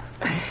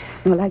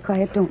 No, lie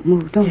quiet. Don't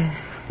move. Don't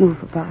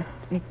move about.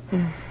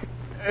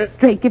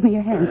 Drake, give me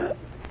your hand.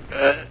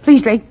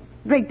 Please, Drake.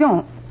 Drake,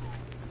 don't.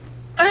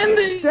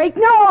 Randy! Drake,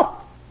 no!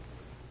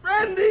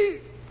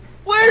 Randy!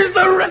 Where's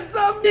the rest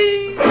of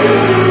me?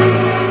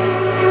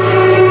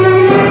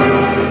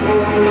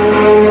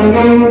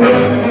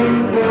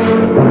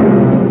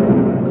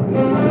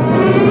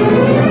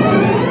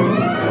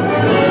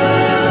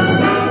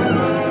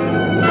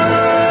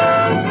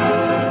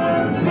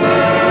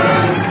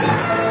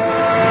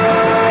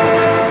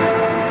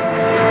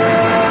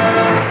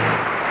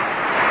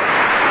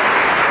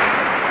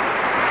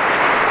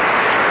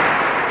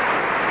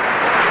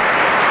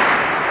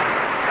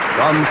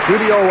 From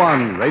Studio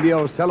One,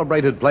 radio's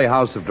celebrated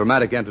playhouse of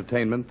dramatic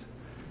entertainment,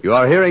 you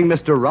are hearing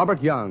Mr.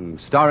 Robert Young,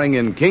 starring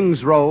in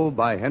King's Row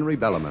by Henry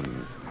Bellamy,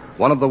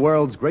 one of the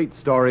world's great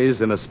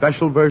stories in a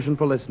special version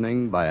for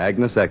listening by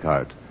Agnes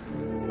Eckhart.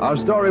 Our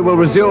story will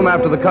resume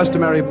after the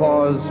customary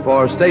pause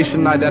for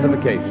station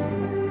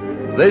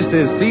identification. This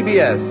is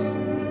CBS,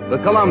 the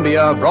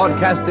Columbia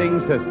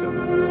Broadcasting System.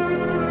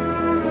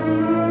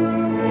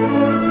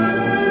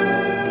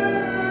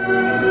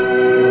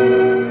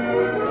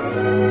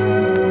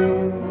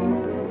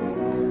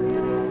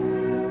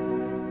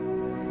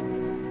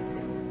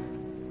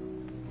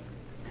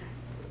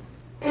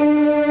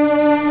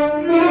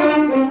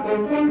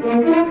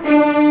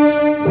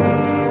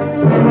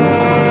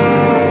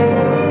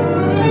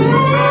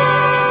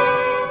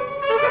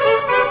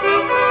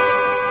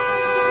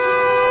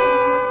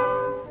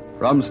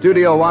 From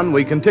Studio One,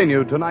 we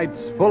continue tonight's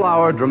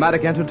full-hour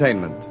dramatic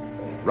entertainment.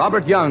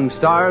 Robert Young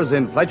stars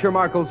in Fletcher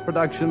Markle's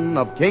production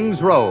of King's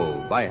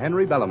Row by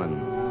Henry Bellamy.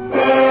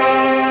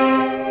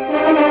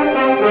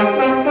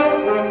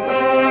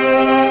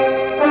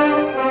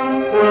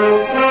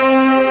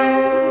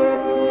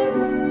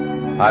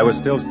 I was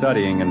still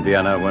studying in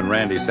Vienna when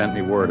Randy sent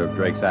me word of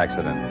Drake's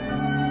accident.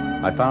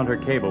 I found her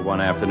cable one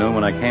afternoon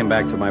when I came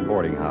back to my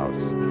boarding house.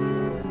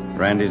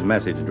 Randy's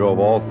message drove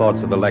all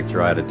thoughts of the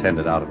lecture I had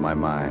attended out of my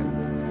mind.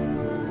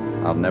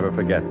 I'll never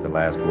forget the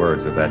last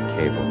words of that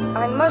cable.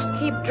 I must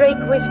keep Drake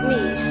with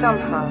me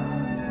somehow.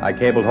 I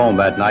cabled home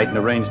that night and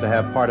arranged to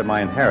have part of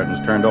my inheritance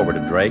turned over to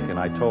Drake, and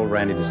I told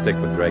Randy to stick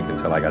with Drake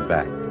until I got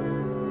back.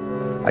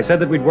 I said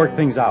that we'd work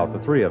things out, the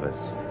three of us.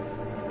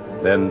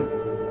 Then,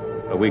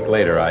 a week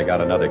later, I got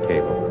another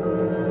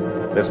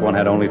cable. This one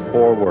had only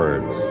 4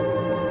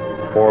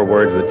 words. 4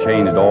 words that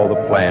changed all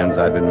the plans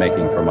I'd been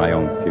making for my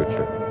own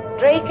future.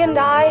 Drake and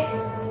I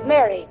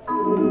married.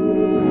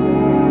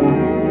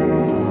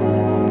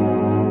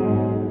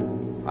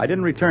 I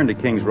didn't return to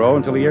King's Row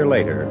until a year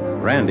later.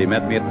 Randy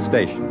met me at the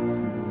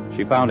station.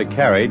 She found a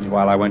carriage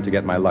while I went to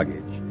get my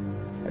luggage.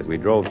 As we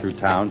drove through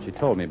town, she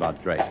told me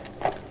about Drake.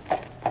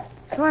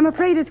 So I'm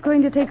afraid it's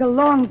going to take a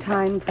long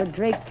time for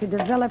Drake to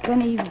develop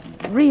any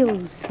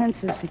real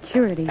sense of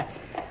security.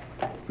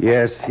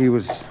 Yes, he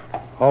was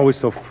always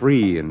so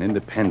free and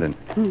independent.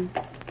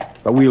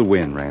 But we'll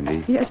win,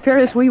 Randy. Yes,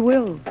 Paris, we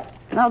will.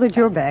 Now that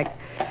you're back.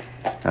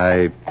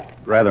 I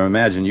rather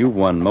imagine you've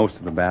won most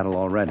of the battle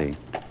already.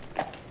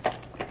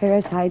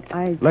 Paris,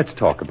 I... Let's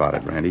talk about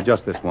it, Randy,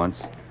 just this once.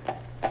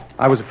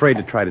 I was afraid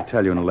to try to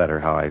tell you in a letter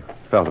how I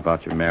felt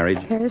about your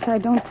marriage. Paris, I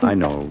don't think... I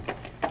know.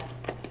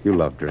 You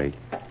love Drake.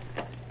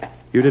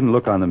 You didn't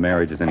look on the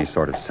marriage as any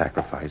sort of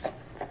sacrifice.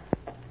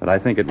 But I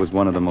think it was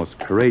one of the most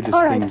courageous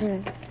All right, things...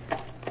 Paris.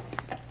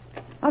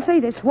 I'll say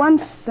this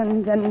once,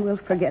 and then we'll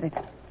forget it.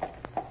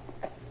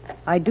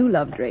 I do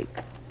love Drake.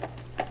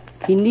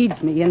 He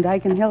needs me, and I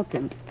can help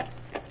him.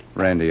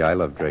 Randy, I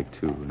love Drake,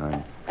 too, and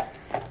I'm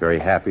very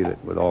happy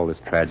that with all this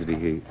tragedy,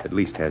 he at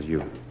least has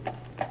you.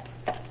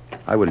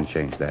 I wouldn't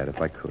change that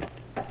if I could.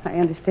 I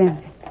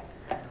understand.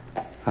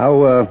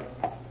 How,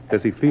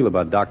 does he feel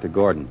about Dr.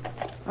 Gordon?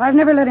 I've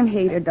never let him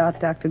hate about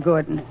Dr.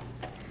 Gordon.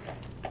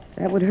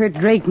 That would hurt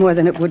Drake more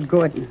than it would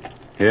Gordon.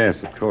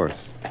 Yes, of course.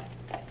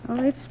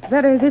 Oh, it's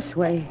better this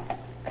way.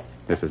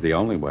 This is the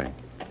only way.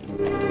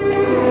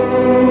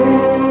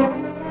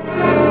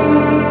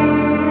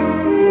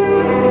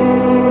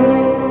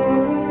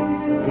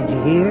 Did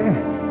you hear?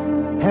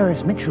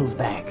 Paris Mitchell's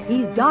back.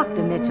 He's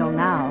Dr. Mitchell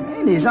now.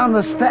 And he's on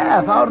the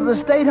staff out of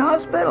the state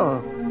hospital.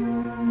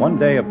 One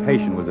day, a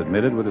patient was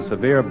admitted with a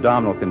severe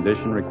abdominal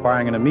condition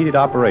requiring an immediate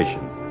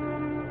operation.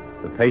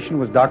 The patient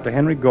was Dr.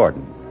 Henry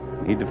Gordon,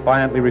 and he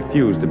defiantly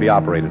refused to be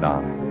operated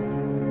on.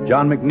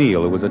 John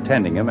McNeil, who was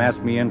attending him, asked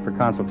me in for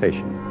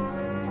consultation.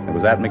 It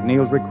was at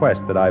McNeil's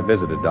request that I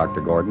visited Dr.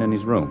 Gordon in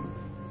his room.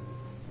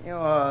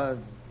 You're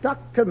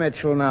Dr.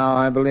 Mitchell now,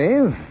 I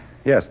believe.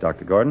 Yes,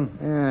 Dr. Gordon.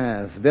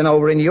 Yes, been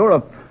over in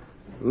Europe,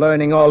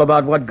 learning all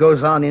about what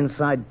goes on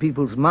inside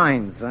people's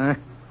minds, huh?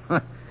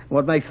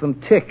 What makes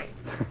them tick.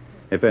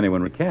 If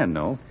anyone can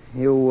know.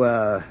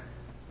 You,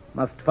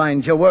 must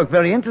find your work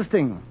very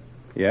interesting.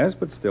 Yes,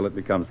 but still it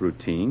becomes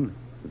routine.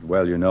 As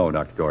well you know,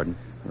 Dr. Gordon.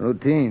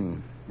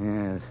 Routine,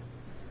 yes.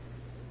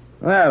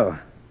 Well,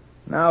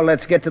 now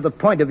let's get to the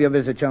point of your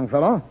visit, young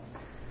fellow.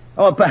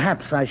 Or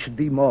perhaps I should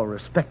be more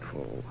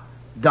respectful.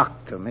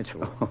 Dr.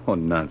 Mitchell. Oh,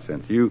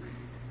 nonsense. You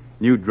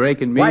knew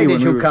Drake and me Why when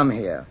did you we were... come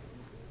here?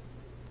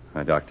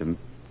 Dr.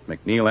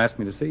 McNeil asked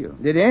me to see you.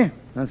 Did he?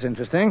 That's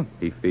interesting.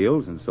 He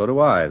feels, and so do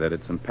I, that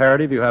it's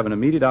imperative you have an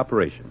immediate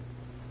operation.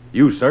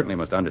 You certainly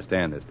must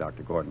understand this,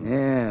 Dr. Gordon.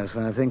 Yes,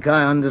 I think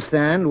I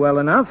understand well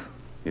enough.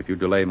 If you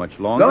delay much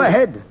longer... Go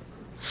ahead.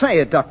 Say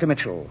it, Dr.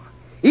 Mitchell.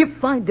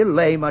 If I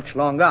delay much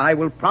longer, I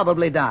will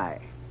probably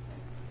die.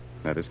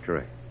 That is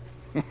correct.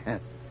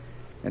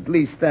 At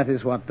least that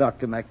is what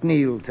Dr.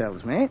 McNeil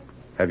tells me.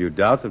 Have you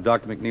doubts of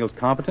Dr. McNeil's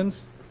competence?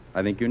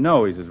 I think you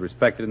know he's as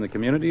respected in the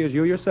community as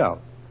you yourself.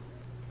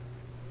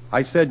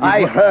 I said you...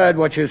 I heard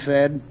what you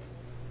said.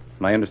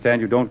 And I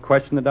understand you don't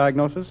question the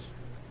diagnosis?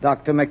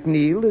 Dr.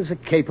 McNeil is a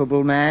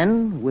capable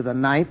man with a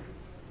knife.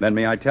 Then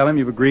may I tell him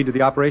you've agreed to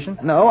the operation?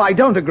 No, I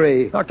don't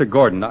agree. Dr.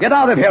 Gordon, Get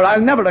out of here. I'll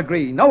never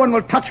agree. No one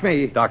will touch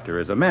me. Doctor,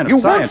 as a man of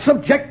You science... won't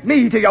subject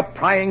me to your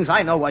pryings.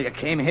 I know why you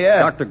came here.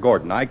 Dr.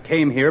 Gordon, I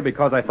came here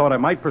because I thought I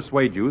might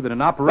persuade you that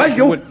an operation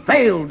Well, you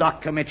failed,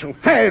 Dr. Mitchell.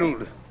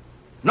 Failed.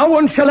 No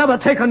one shall ever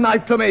take a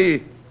knife to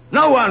me.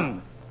 No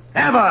one.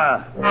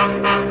 Ever.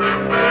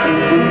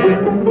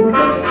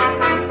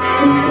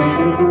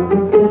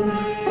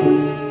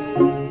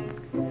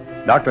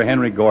 Dr.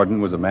 Henry Gordon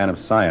was a man of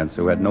science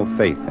who had no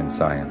faith in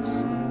science.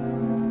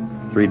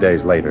 3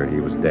 days later,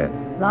 he was dead.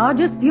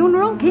 Largest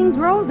funeral Kings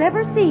Row's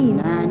ever seen.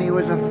 And he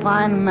was a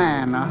fine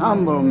man, a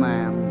humble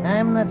man.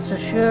 I'm not so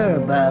sure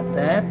about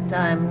that.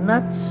 I'm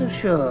not so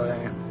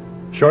sure.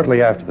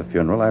 Shortly after the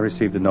funeral, I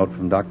received a note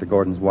from Dr.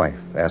 Gordon's wife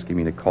asking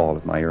me to call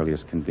at my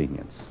earliest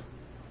convenience.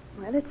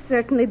 Well, it's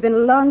certainly been a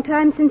long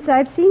time since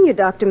I've seen you,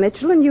 Dr.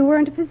 Mitchell, and you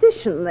weren't a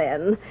physician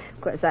then.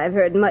 Of course, I've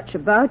heard much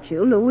about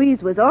you.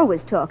 Louise was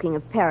always talking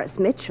of Paris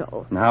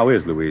Mitchell. And how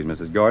is Louise,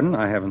 Mrs. Gordon?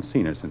 I haven't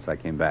seen her since I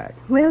came back.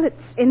 Well,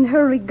 it's in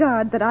her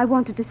regard that I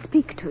wanted to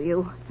speak to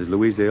you. Is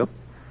Louise ill?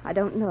 I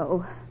don't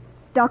know.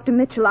 Dr.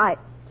 Mitchell, I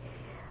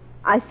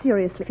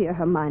seriously fear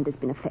her mind has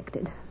been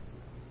affected.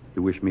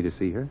 You wish me to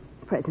see her?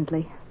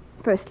 Presently.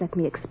 First, let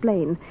me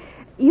explain.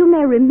 You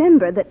may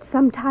remember that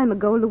some time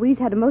ago Louise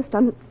had a most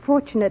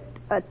unfortunate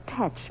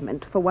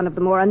attachment for one of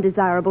the more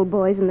undesirable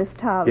boys in this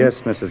town. Yes,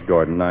 Mrs.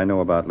 Gordon. I know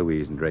about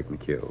Louise and Drake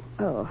McHugh.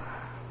 Oh.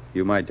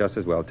 You might just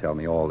as well tell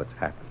me all that's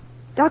happened.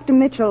 Dr.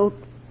 Mitchell,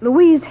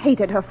 Louise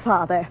hated her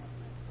father.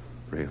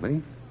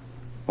 Really?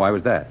 Why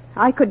was that?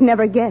 I could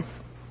never guess.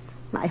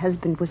 My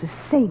husband was a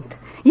saint.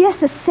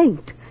 Yes, a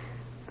saint.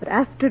 But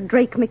after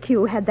Drake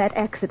McHugh had that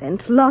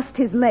accident, lost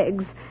his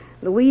legs,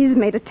 Louise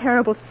made a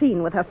terrible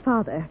scene with her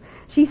father.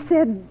 She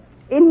said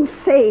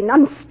insane,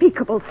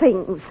 unspeakable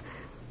things.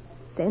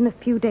 Then, a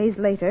few days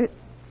later,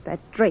 that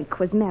Drake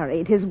was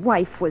married. His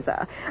wife was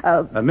a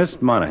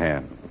Miss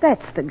Monahan.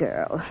 That's the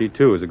girl. She,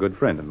 too, is a good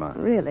friend of mine.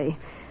 Really?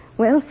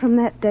 Well, from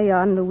that day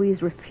on,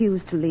 Louise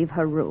refused to leave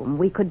her room.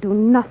 We could do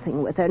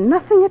nothing with her,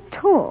 nothing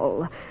at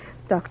all.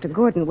 Dr.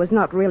 Gordon was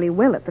not really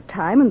well at the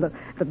time, and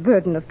the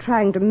burden of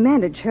trying to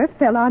manage her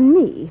fell on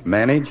me.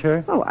 Manage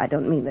her? Oh, I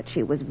don't mean that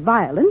she was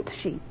violent.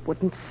 She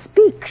wouldn't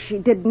speak. She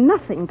did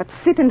nothing but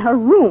sit in her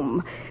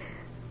room.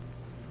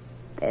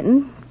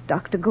 Then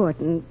Dr.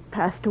 Gordon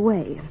passed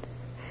away. And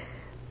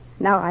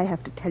now I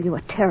have to tell you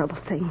a terrible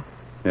thing.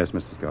 Yes,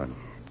 Mrs. Gordon.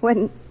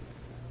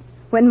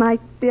 When my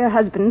dear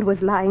husband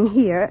was lying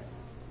here,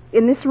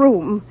 in this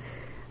room,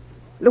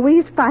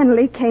 Louise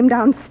finally came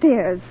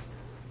downstairs.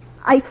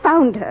 I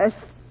found her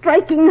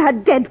striking her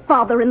dead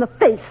father in the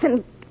face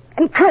and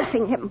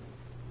cursing him.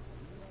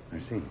 I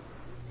see.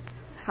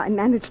 I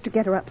managed to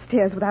get her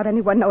upstairs without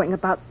anyone knowing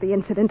about the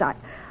incident.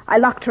 I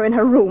locked her in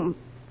her room.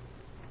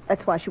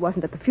 That's why she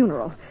wasn't at the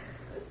funeral.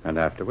 And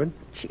afterward?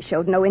 She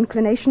showed no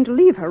inclination to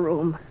leave her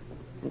room.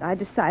 And I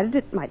decided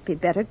it might be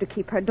better to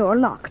keep her door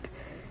locked.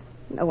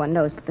 No one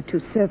knows but the two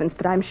servants,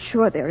 but I'm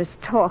sure there is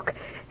talk.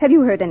 Have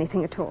you heard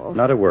anything at all?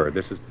 Not a word.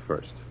 This is the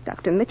first.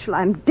 Dr. Mitchell,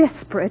 I'm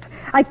desperate.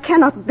 I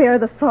cannot bear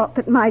the thought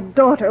that my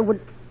daughter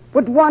would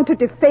want to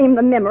defame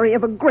the memory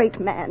of a great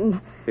man.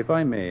 If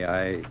I may,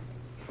 I'd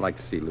like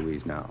to see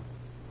Louise now.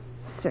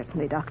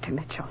 Certainly, Dr.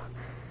 Mitchell.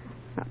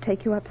 I'll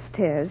take you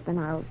upstairs, then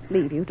I'll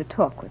leave you to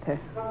talk with her.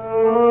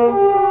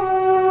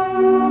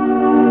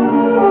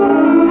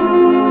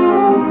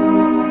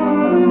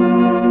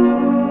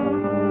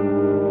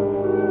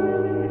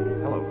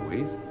 Hello,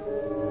 Louise.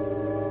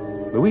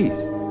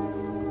 Louise.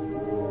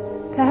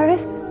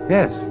 Paris?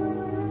 Yes.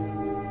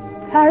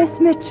 Paris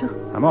Mitchell.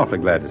 I'm awfully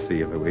glad to see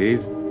you, Louise.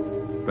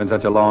 It's been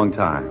such a long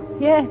time.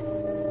 Yes.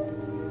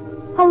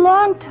 A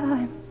long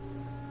time.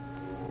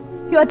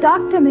 You're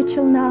Dr.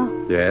 Mitchell now.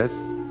 Yes?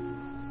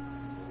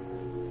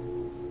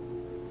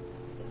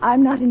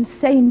 I'm not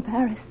insane,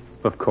 Paris.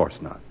 Of course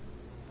not.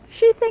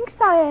 She thinks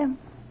I am.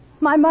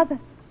 My mother.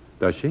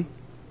 Does she?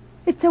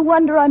 It's a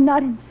wonder I'm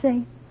not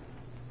insane.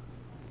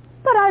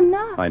 But I'm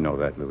not. I know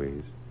that,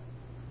 Louise.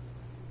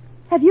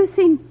 Have you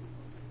seen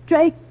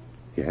Drake?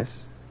 Yes?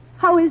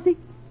 How is he?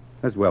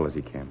 As well as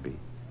he can be.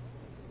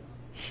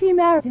 She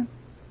married him.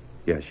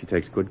 Yes, she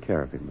takes good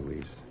care of him,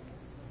 Louise.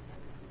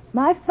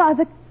 My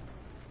father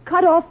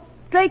cut off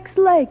Drake's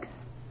legs.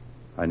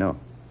 I know.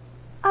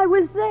 I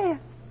was there.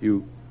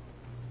 You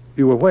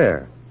were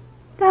where?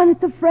 Down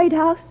at the freight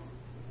house.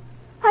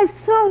 I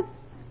saw.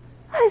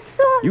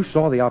 You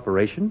saw the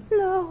operation?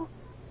 No.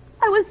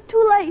 I was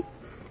too late.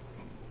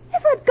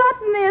 If I'd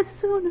gotten there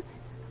sooner,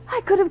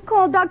 I could have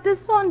called Dr.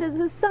 Saunders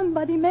or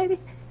somebody, maybe.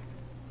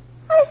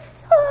 I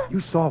saw. You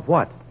saw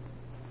what?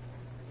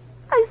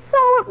 I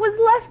saw what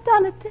was left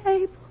on a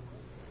table.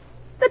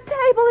 The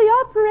table he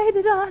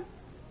operated on.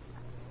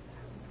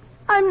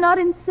 I'm not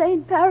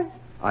insane, Paris.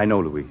 I know,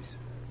 Louise.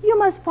 You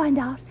must find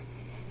out.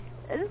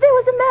 There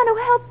was a man who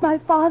helped my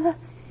father.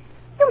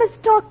 You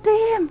must talk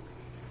to him.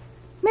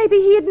 Maybe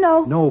he'd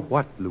know. Know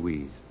what,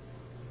 Louise?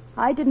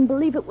 I didn't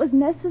believe it was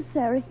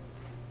necessary.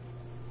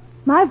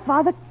 My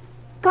father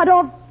cut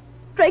off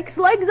Drake's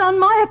legs on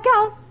my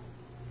account.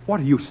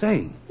 What are you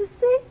saying? You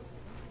see?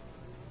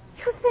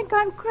 You think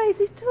I'm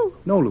crazy, too.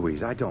 No,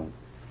 Louise, I don't.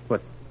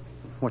 But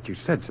what you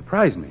said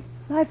surprised me.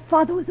 My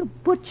father was a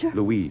butcher.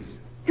 Louise.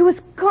 He was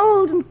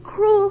cold and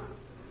cruel.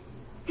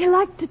 He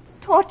liked to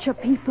torture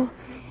people,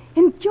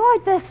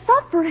 enjoyed their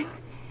suffering.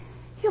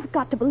 You've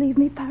got to believe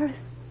me, Paris.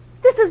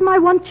 This is my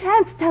one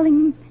chance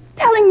telling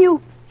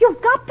you.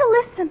 You've got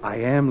to listen. I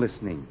am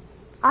listening.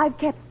 I've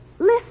kept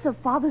lists of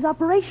Father's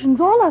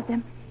operations, all of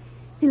them.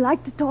 He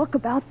liked to talk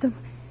about them.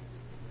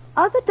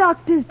 Other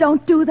doctors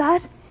don't do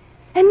that.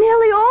 And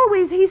nearly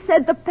always he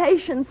said the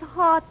patient's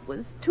heart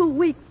was too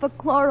weak for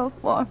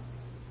chloroform.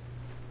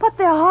 But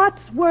their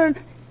hearts were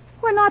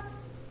not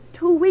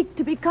too weak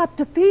to be cut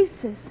to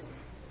pieces.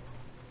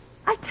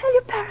 I tell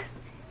you, Paris,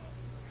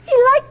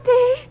 he liked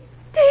to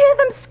hear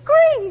them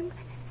scream.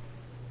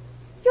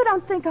 You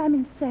don't think I'm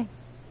insane?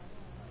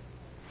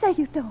 Say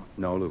you don't.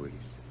 No, Louise.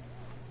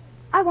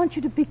 I want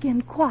you to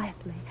begin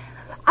quietly.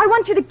 I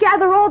want you to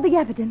gather all the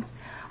evidence.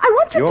 I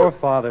want you Your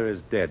father is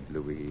dead,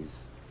 Louise.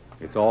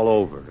 It's all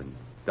over and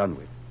done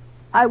with.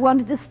 I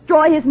want to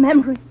destroy his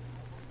memory.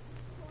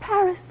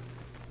 Paris,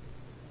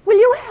 will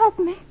you help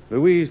me?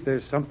 Louise,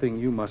 there's something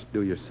you must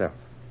do yourself.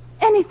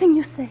 Anything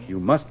you say. You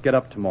must get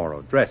up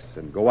tomorrow, dress,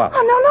 and go out.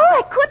 Oh, no,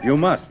 I couldn't. You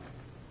must.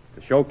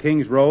 To show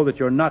King's Row that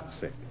you're not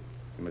sick.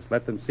 You must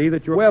let them see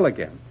that you're well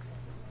again.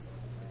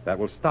 That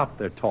will stop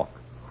their talk.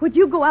 Would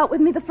you go out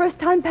with me the first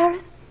time,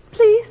 Paris?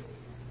 Please?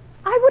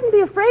 I wouldn't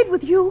be afraid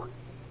with you.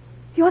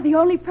 You're the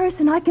only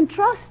person I can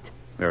trust.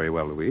 Very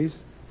well, Louise.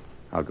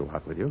 I'll go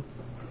out with you.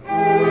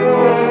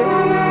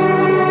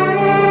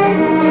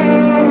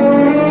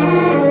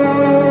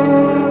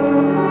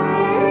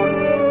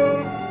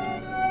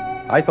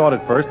 I thought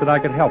at first that I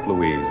could help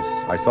Louise.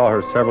 I saw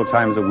her several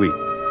times a week.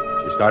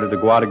 She started to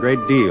go out a great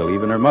deal.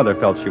 Even her mother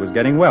felt she was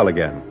getting well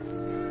again.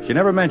 She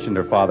never mentioned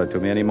her father to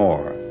me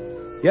anymore.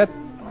 Yet,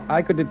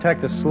 I could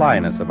detect a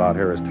slyness about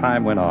her as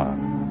time went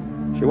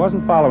on. She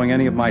wasn't following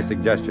any of my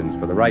suggestions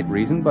for the right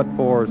reason, but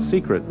for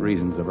secret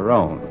reasons of her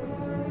own.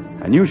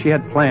 I knew she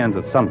had plans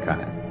of some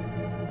kind.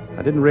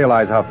 I didn't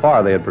realize how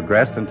far they had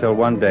progressed until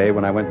one day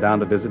when I went down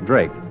to visit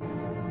Drake.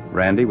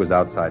 Randy was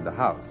outside the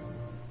house.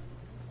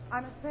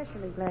 I'm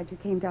especially glad you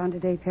came down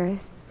today,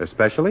 Paris.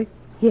 Especially?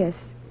 Yes.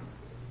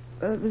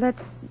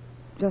 Let's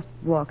just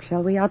walk,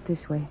 shall we? Out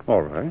this way.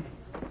 All right.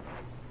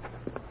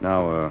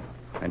 Now,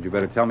 and you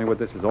better tell me what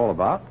this is all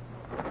about.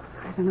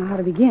 I don't know how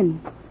to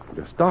begin.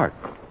 Just start.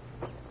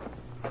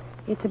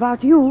 It's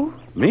about you.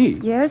 Me?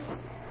 Yes.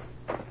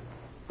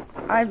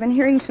 I've been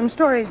hearing some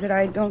stories that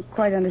I don't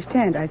quite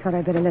understand. I thought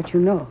I'd better let you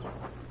know.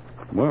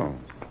 Well,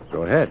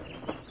 go ahead.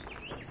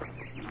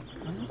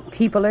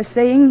 People are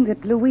saying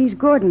that Louise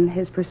Gordon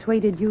has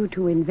persuaded you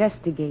to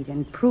investigate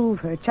and prove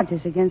her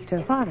charges against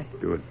her father.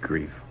 Good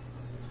grief.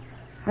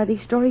 Are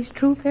these stories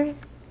true, Paris?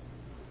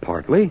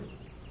 Partly.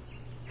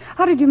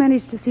 How did you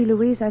manage to see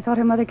Louise? I thought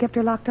her mother kept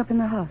her locked up in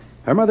the house.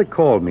 Her mother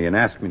called me and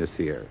asked me to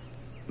see her.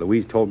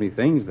 Louise told me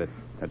things that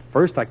at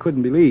first I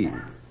couldn't believe.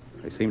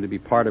 They seemed to be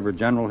part of her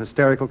general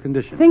hysterical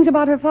condition. Things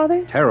about her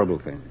father? Terrible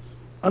things.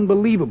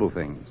 Unbelievable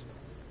things.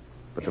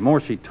 But the more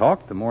she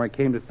talked, the more I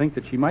came to think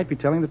that she might be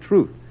telling the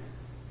truth.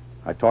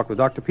 I talked with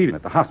Dr. Peterson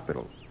at the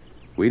hospital.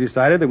 We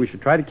decided that we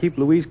should try to keep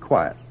Louise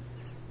quiet.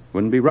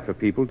 Wouldn't be right for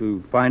people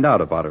to find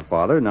out about her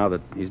father now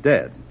that he's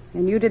dead.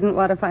 And you didn't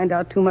want to find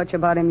out too much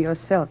about him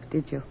yourself,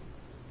 did you?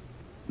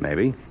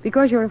 Maybe.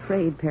 Because you're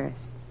afraid, Paris.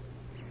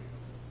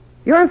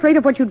 You're afraid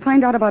of what you'd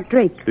find out about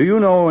Drake. Do you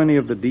know any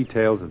of the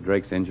details of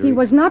Drake's injury? He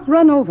was not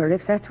run over,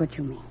 if that's what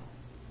you mean.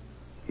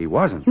 He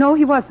wasn't? No,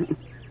 he wasn't.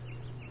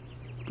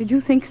 Did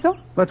you think so?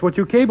 That's what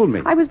you cabled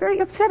me. I was very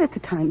upset at the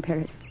time,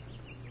 Paris.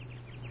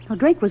 Now,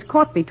 Drake was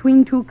caught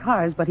between two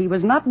cars, but he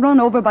was not run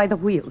over by the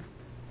wheels.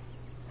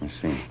 I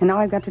see. And now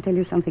I've got to tell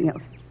you something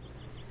else.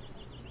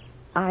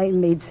 I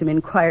made some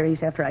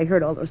inquiries after I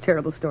heard all those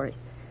terrible stories.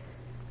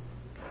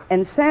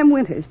 And Sam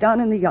Winters,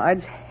 down in the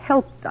yards,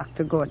 helped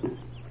Dr. Gordon.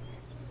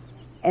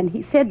 And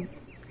he said...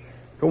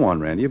 Go on,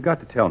 Randy. You've got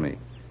to tell me.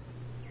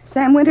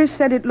 Sam Winters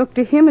said it looked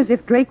to him as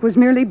if Drake was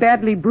merely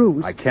badly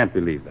bruised. I can't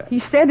believe that. He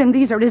said, and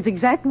these are his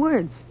exact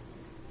words,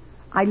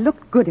 I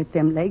looked good at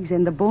them legs,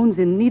 and the bones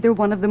in neither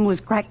one of them was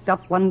cracked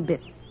up one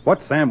bit.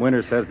 What Sam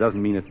Winters says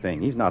doesn't mean a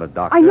thing. He's not a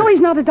doctor. I know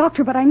he's not a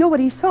doctor, but I know what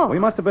he saw. We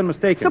must have been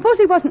mistaken. Suppose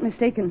he wasn't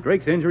mistaken.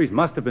 Drake's injuries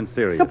must have been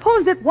serious.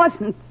 Suppose it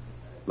wasn't.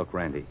 Look,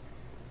 Randy,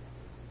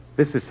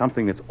 this is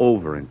something that's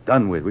over and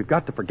done with. We've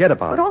got to forget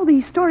about But it. all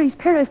these stories,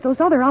 Paris,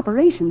 those other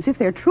operations, if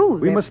they're true...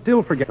 We must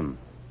still forget them.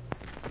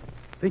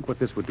 Think what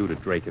this would do to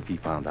Drake if he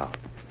found out.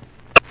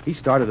 He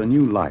started a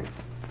new life.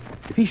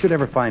 If he should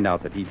ever find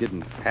out that he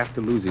didn't have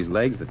to lose his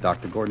legs, that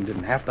Dr. Gordon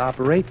didn't have to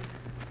operate,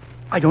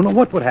 I don't know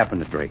what would happen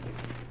to Drake.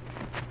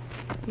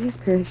 Yes,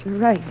 Paris, you're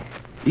right.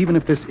 Even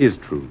if this is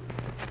true,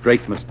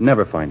 Drake must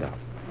never find out.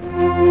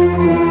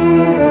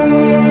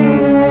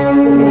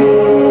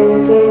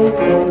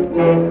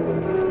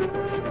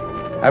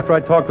 After I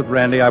talked with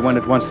Randy, I went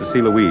at once to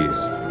see Louise.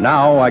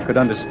 Now I could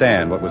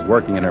understand what was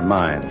working in her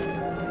mind.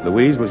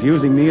 Louise was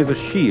using me as a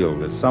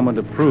shield, as someone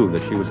to prove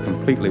that she was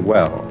completely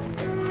well.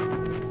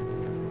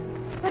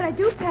 But I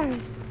do,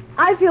 Paris.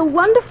 I feel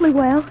wonderfully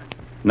well.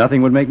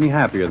 Nothing would make me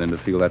happier than to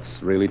feel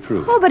that's really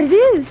true. Oh, but it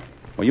is.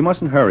 Well, you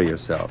mustn't hurry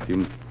yourself.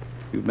 You've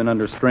been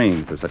under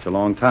strain for such a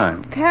long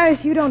time.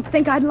 Paris, you don't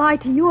think I'd lie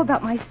to you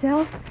about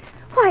myself.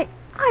 Why,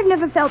 I've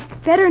never felt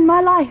better in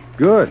my life.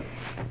 Good.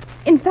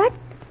 In fact,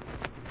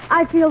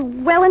 I feel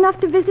well enough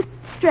to visit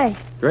Drake.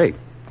 Drake?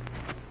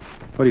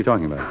 What are you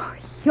talking about?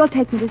 You'll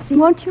take me to see,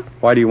 won't you?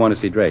 Why do you want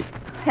to see Drake?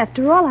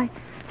 After all, I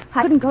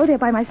couldn't go there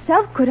by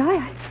myself, could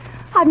I?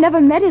 I've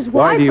never met his wife.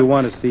 Why do you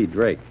want to see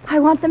Drake? I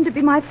want them to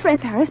be my friend,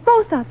 Paris,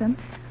 both of them.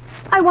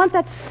 I want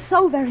that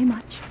so very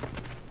much.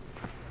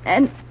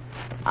 And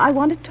I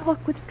want to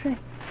talk with Drake.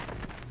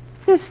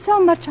 There's so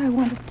much I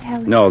want to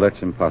tell him. No,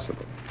 that's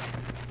impossible.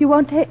 You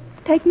won't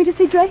take me to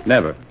see Drake?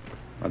 Never.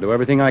 I'll do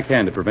everything I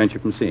can to prevent you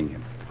from seeing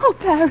him. Oh,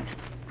 Paris.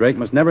 Drake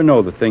must never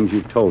know the things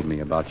you've told me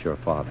about your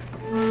father.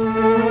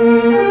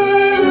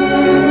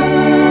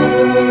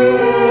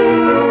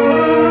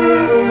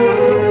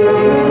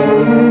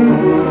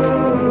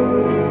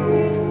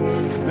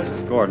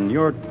 Mrs. Gordon,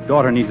 your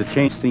daughter needs a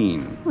change of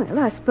scene. Well,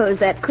 I suppose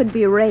that could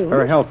be arranged.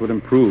 Her health would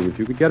improve if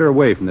you could get her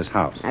away from this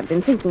house. I've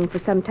been thinking for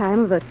some time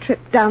of a trip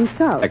down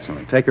south.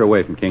 Excellent. Take her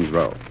away from Kings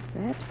Row.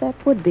 Perhaps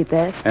that would be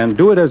best. And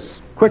do it as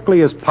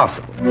quickly as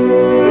possible.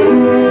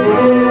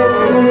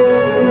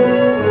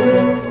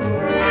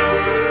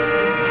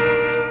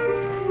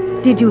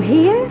 Did you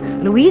hear?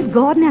 Louise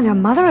Gordon and her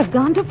mother have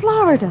gone to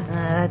Florida.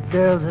 That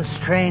girl's a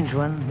strange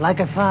one, like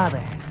her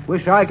father.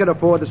 Wish I could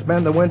afford to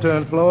spend the winter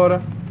in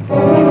Florida.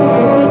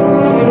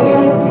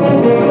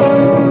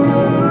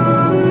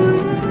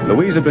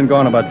 Louise had been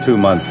gone about 2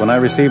 months when I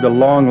received a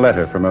long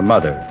letter from her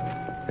mother.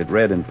 It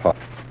read in part.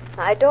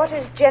 My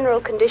daughter's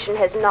general condition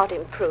has not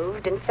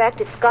improved. In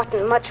fact, it's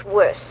gotten much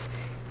worse.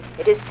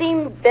 It has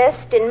seemed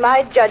best, in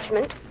my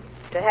judgment,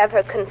 to have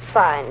her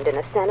confined in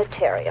a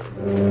sanitarium.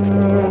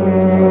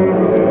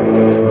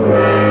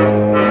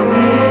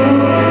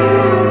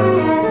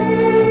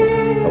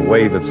 A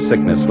wave of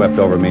sickness swept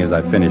over me as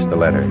I finished the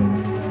letter.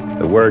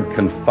 The word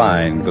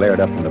confined glared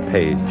up from the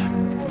page.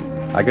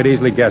 I could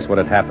easily guess what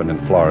had happened in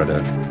Florida.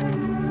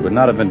 It would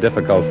not have been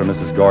difficult for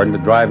Mrs. Gordon to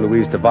drive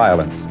Louise to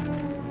violence.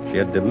 She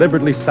had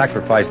deliberately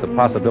sacrificed the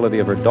possibility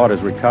of her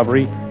daughter's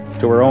recovery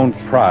to her own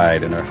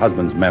pride and her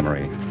husband's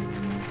memory.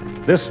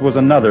 This was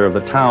another of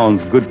the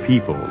town's good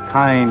people,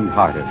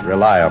 kind-hearted,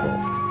 reliable.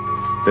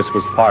 This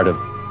was part of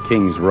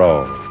Kings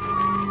Row.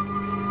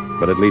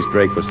 But at least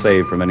Drake was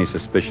saved from any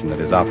suspicion that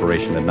his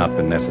operation had not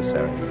been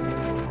necessary.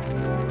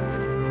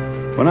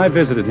 When I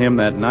visited him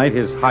that night,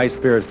 his high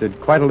spirits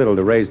did quite a little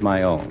to raise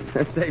my own.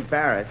 Say,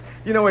 Paris,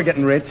 you know we're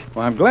getting rich.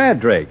 Well, I'm glad,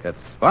 Drake. That's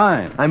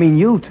fine. I mean,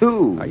 you,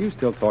 too. Are you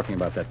still talking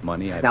about that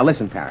money? Now,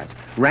 listen, Paris.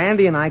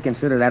 Randy and I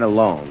consider that a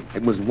loan.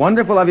 It was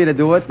wonderful of you to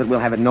do it, but we'll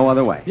have it no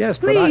other way. Yes,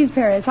 Please,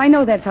 Paris, I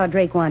know that's how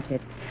Drake wants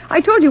it.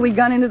 I told you we'd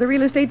gone into the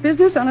real estate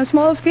business on a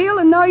small scale,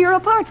 and now you're a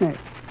partner.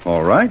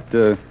 All right.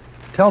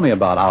 Tell me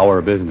about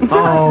our business.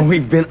 Oh,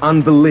 we've been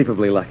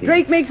unbelievably lucky.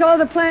 Drake makes all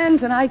the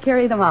plans, and I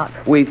carry them out.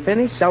 We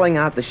finished selling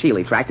out the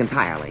Shealy tract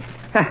entirely.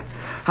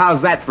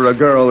 How's that for a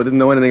girl who didn't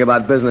know anything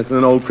about business and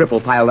an old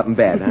cripple piled up in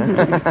bed,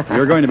 huh?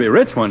 You're going to be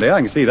rich one day,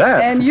 I can see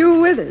that. And you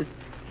with us.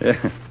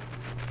 Yeah.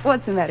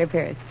 What's the matter,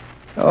 Paris?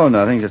 Oh,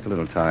 nothing, just a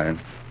little tired.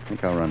 I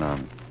think I'll run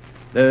on.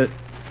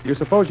 You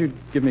suppose you'd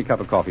give me a cup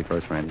of coffee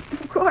first, Randy?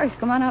 Of course.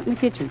 Come on out in the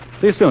kitchen.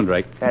 See you soon,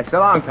 Drake. So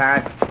long,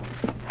 Paris.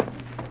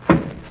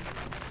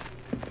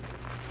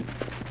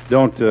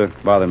 Don't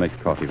bother making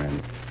coffee,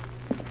 Randy.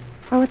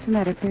 Oh, what's the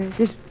matter, Paris?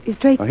 Is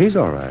Drake... Oh, he's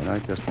all right. I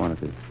just wanted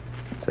to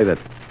say that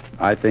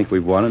I think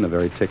we've won in a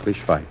very ticklish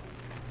fight.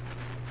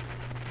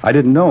 I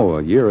didn't know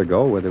a year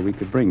ago whether we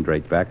could bring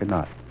Drake back or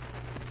not.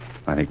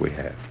 I think we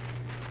have.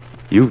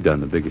 You've done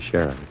the biggest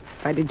share of it.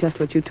 I did just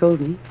what you told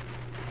me,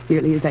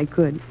 nearly as I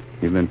could.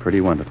 You've been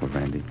pretty wonderful,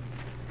 Randy.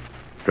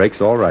 Drake's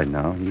all right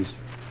now. He's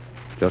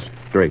just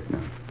Drake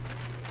now.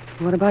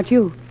 What about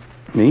you?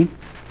 Me?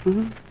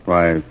 Mm-hmm.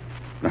 Why...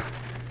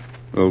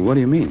 Well, what do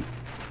you mean?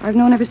 I've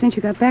known ever since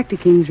you got back to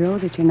Kings Row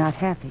that you're not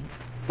happy.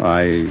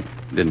 I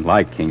didn't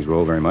like Kings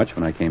Row very much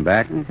when I came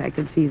back. Yes, I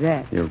could see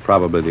that. You're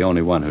probably the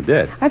only one who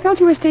did. I felt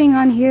you were staying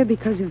on here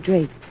because of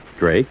Drake.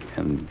 Drake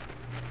and...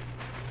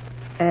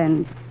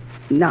 And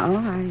now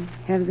I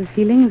have the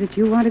feeling that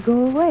you want to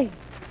go away.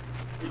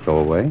 Go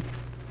away?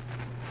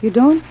 You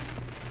don't?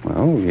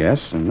 Well,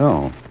 yes and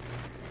no.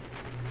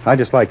 I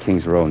just like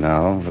Kings Row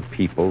now, the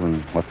people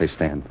and what they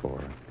stand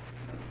for.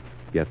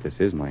 Yet this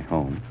is my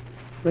home.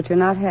 But you're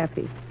not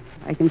happy.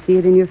 I can see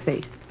it in your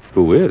face.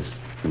 Who is,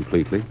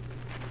 completely?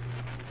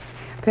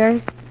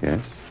 Paris,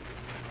 Yes?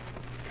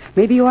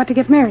 maybe you ought to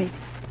get married.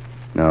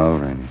 No,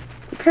 Randy.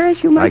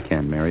 Paris, you might... I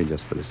can't marry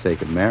just for the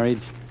sake of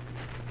marriage.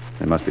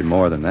 There must be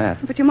more than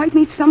that. But you might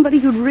meet somebody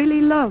you'd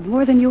really love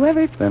more than you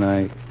ever... Then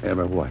I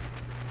ever what?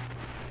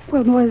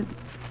 Well, more...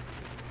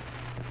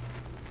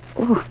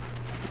 Oh,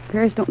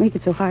 Paris, don't make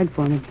it so hard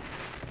for me.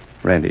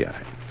 Randy,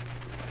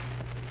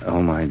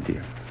 Oh, my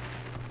dear.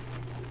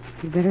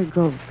 You better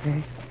go,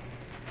 Paris.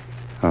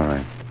 All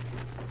right.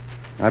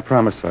 I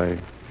promise I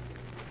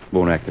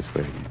won't act this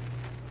way again.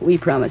 We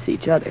promise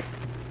each other.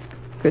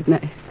 Good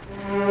night.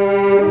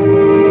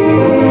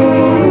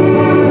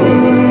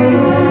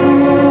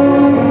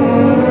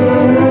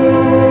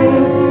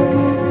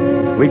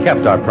 We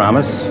kept our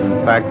promise.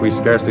 In fact, we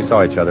scarcely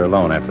saw each other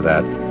alone after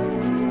that.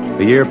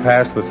 The year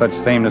passed with such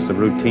sameness of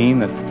routine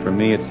that for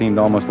me it seemed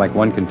almost like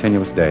one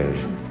continuous day.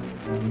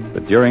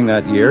 But during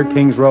that year,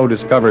 Kings Row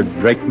discovered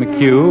Drake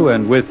McHugh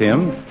and with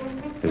him,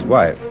 his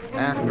wife.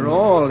 After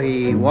all,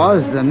 he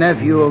was the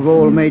nephew of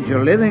old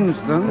Major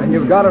Livingston. And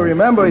you've got to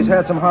remember he's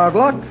had some hard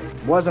luck.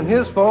 It wasn't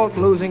his fault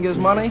losing his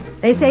money.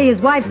 They say his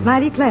wife's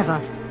mighty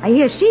clever. I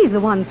hear she's the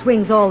one who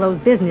swings all those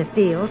business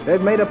deals.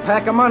 They've made a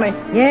pack of money.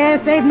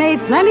 Yes, they've made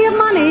plenty of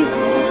money.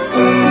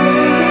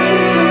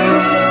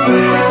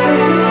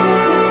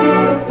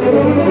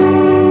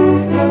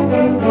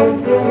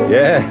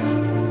 Yeah,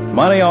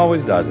 money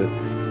always does it.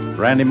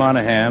 Randy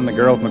Monahan, the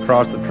girl from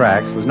across the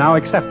tracks, was now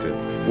accepted,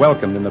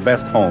 welcomed in the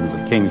best homes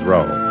of Kings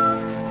Row.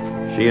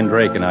 She and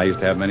Drake and I used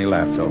to have many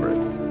laughs over it.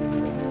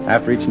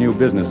 After each new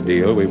business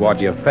deal, we watched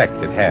the effect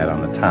it had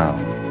on the town.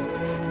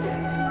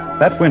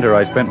 That winter,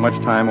 I spent much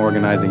time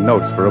organizing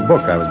notes for a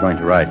book I was going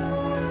to write.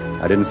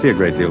 I didn't see a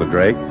great deal of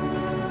Drake.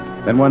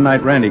 Then one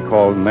night, Randy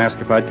called and asked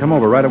if I'd come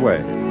over right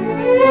away.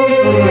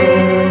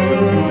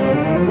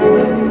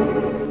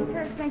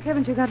 Paris, thank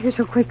heavens you got here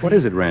so quickly. What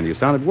is it, Randy? You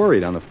sounded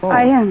worried on the phone.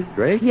 I am.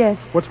 Drake? Yes.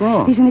 What's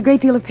wrong? He's in a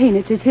great deal of pain.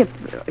 It's his hip.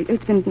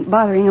 It's been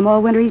bothering him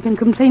all winter. He's been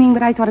complaining,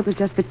 but I thought it was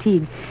just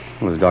fatigue.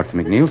 Well, has Dr.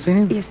 McNeil seen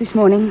him? Yes, this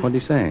morning. What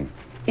did he say?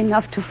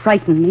 Enough to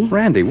frighten me.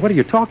 Randy, what are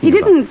you talking He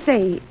about? didn't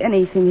say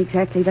anything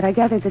exactly, but I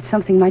gathered that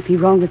something might be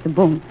wrong with the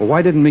bone. Well,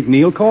 why didn't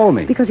McNeil call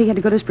me? Because he had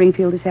to go to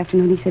Springfield this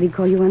afternoon. He said he'd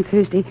call you on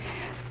Thursday.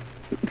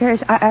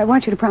 Paris, I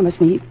want you to promise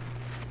me.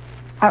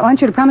 I want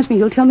you to promise me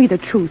you'll tell me the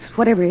truth,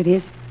 whatever it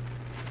is.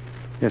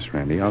 Yes,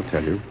 Randy, I'll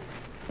tell you.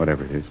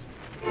 Whatever it is.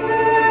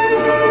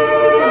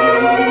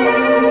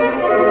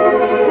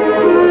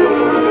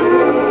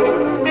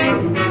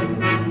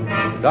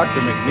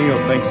 Dr.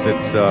 McNeil thinks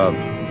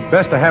it's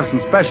best to have some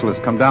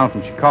specialists come down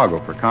from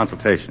Chicago for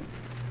consultation.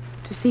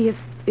 To see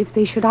if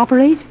they should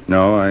operate?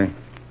 No, I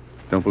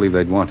don't believe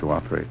they'd want to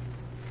operate.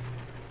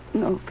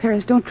 No,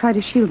 Paris, don't try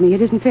to shield me.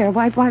 It isn't fair.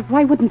 Why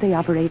wouldn't they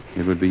operate?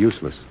 It would be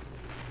useless.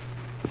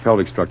 The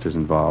pelvic structure's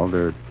involved.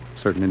 There are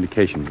certain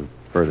indications of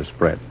further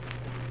spread.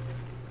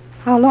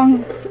 How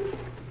long?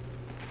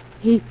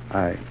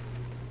 I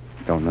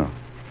don't know.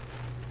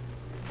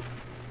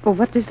 Well,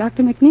 what does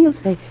Dr. McNeil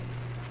say?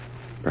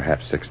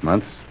 Perhaps 6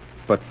 months.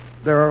 But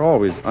there are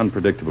always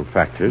unpredictable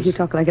factors. You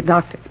talk like a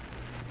doctor.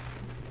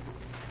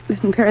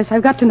 Listen, Paris,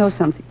 I've got to know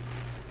something.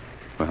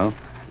 Well?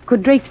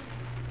 Could Drake's...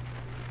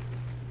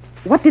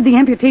 What did the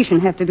amputation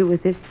have to do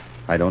with this?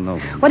 I don't know.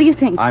 What do you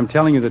think? I'm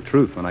telling you the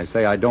truth when I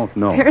say I don't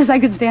know. Paris, I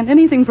could stand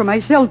anything for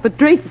myself, but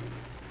Drake...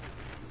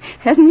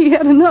 Hasn't he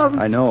had enough?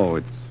 I know.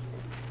 It's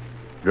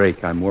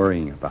Drake I'm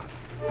worrying about.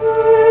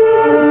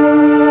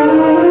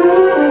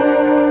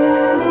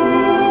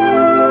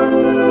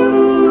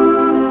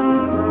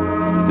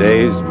 The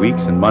days,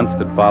 weeks, and months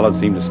that followed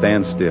seemed to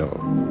stand still.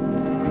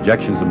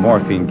 Injections of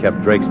morphine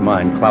kept Drake's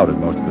mind clouded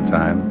most of the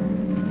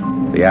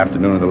time. The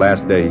afternoon of the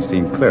last day, he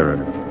seemed clearer.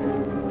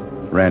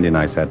 Randy and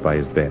I sat by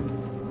his bed.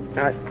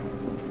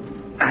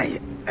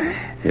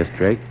 Yes,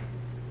 Drake?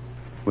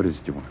 What is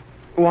it you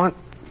want?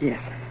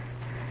 Yes.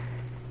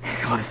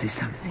 I want to say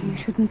something.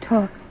 You shouldn't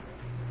talk.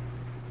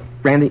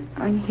 Randy?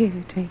 I'm here,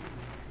 Drake.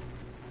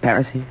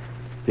 Paris here?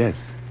 Yes.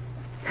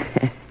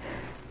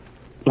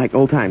 Like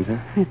old times, huh?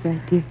 That's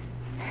right, dear.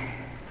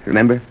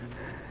 Remember?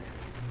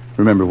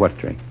 Remember what,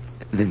 Drake?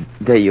 The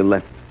day you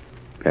left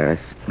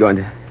Paris, going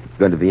to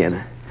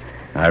Vienna.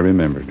 I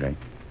remember, Drake.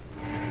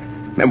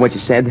 Remember what you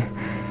said?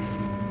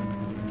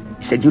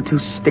 You said you two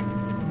stick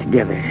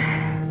together.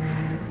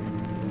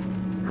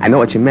 I know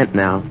what you meant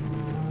now.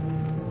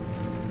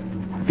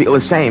 I feel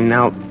the same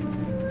now.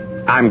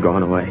 I'm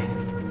going away.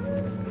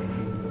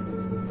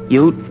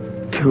 You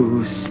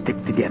two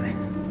stick together.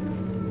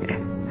 Yeah.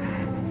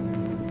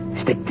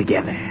 Stick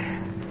together.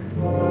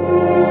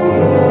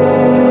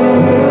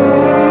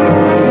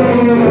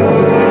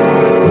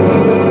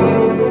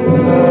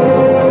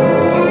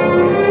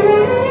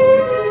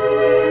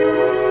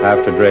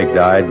 after Drake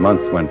died,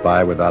 months went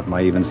by without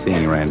my even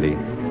seeing Randy.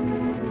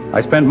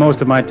 I spent most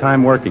of my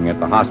time working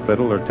at the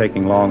hospital or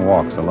taking long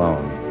walks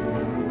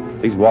alone.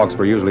 These walks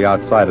were usually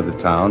outside of the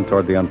town,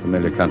 toward the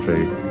unfamiliar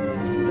country.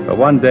 But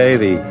one day,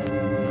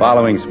 the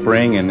following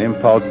spring, an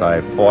impulse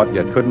I fought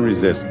yet couldn't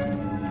resist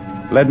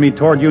led me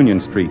toward Union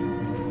Street,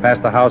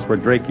 past the house where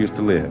Drake used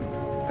to live,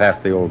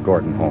 past the old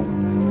Gordon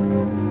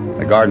home.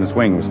 The garden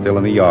swing was still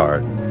in the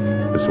yard,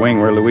 the swing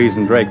where Louise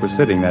and Drake were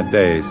sitting that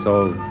day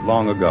so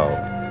long ago.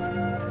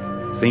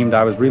 It seemed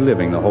I was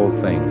reliving the whole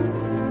thing.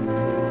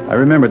 I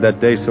remembered that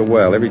day so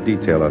well, every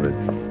detail of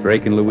it.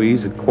 Drake and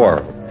Louise had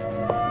quarreled.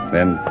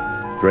 Then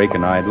Drake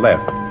and I had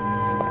left.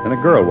 And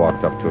a girl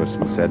walked up to us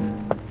and said,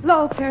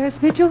 Hello,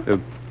 Paris Mitchell.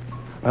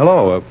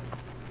 Hello,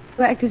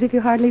 You act as if you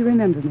hardly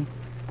remember me.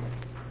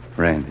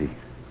 Randy.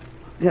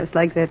 Just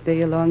like that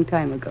day a long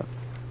time ago.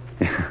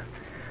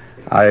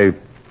 I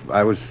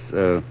was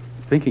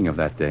thinking of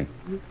that day.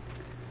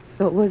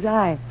 So was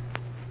I.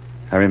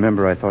 I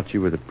remember I thought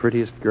you were the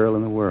prettiest girl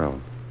in the world.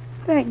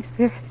 Thanks,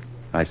 Paris.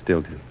 I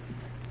still do.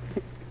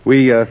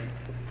 We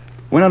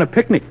went on a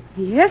picnic.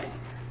 Yes?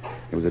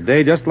 It was a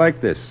day just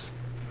like this.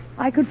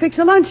 I could fix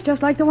a lunch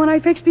just like the one I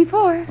fixed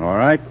before. All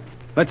right.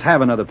 Let's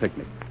have another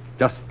picnic,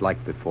 just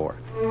like before.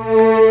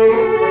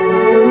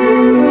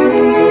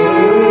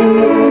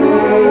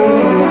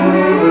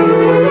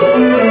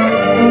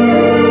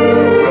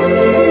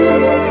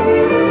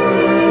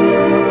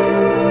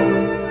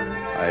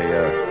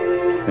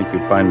 I think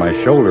you'd find my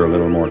shoulder a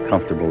little more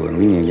comfortable than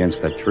leaning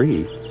against that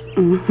tree.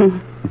 Mm-hmm.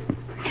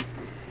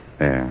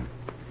 There.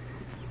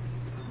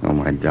 Oh,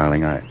 my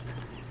darling, I've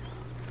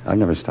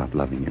never stopped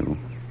loving you.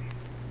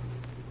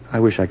 I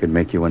wish I could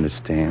make you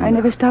understand. I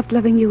never stopped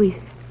loving you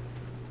either.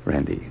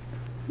 Randy.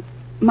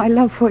 My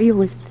love for you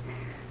was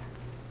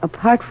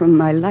apart from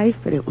my life,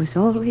 but it was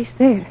always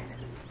there.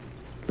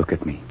 Look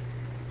at me.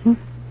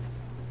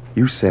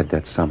 You said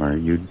that summer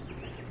you'd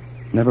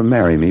never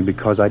marry me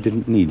because I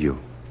didn't need you.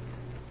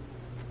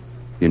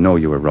 You know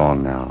you were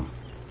wrong now,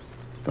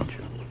 don't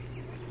you?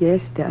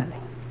 Yes, darling.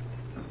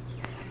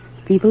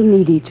 People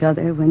need each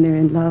other when they're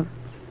in love.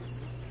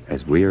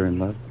 As we are in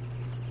love?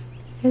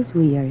 As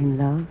we are in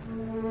love.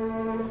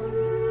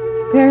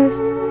 Paris?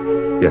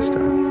 Yes,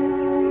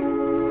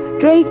 darling.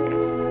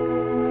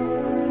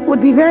 Drake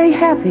would be very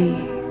happy.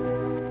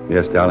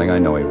 Yes, darling, I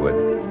know he would.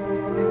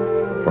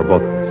 For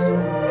both of us.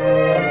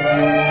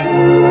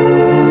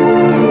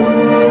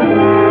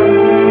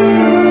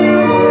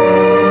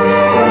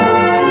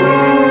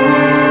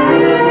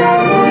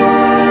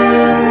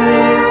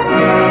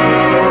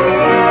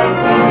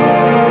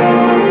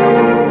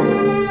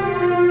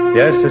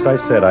 Yes, as I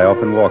said, I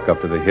often walk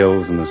up to the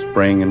hills in the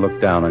spring and look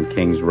down on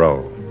King's Row.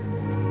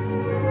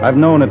 I've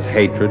known its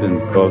hatred and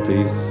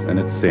cruelties and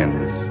its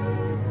sins.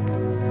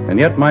 And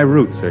yet my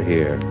roots are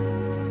here.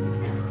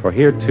 For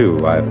here,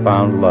 too, I have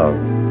found love.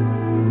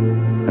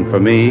 And for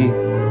me,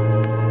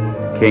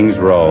 King's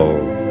Row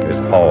is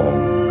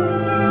home.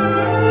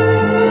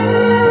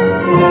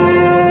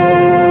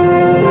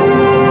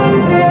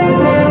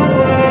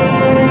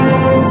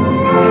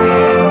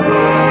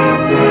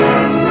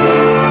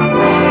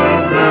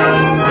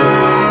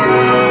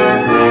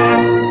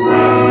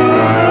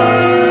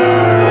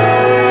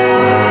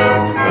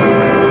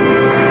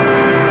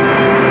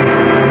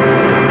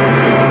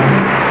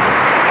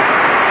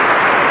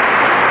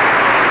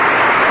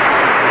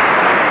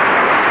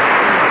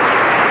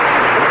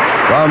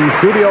 From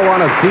Studio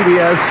One at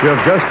CBS, you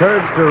have just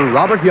heard Sir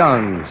Robert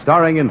Young,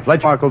 starring in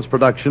Fletcher Markle's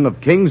production of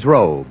King's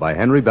Row by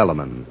Henry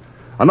Belleman,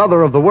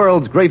 another of the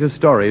world's greatest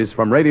stories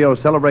from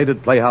radio's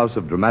celebrated playhouse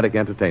of dramatic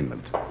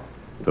entertainment.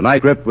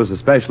 Tonight's script was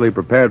especially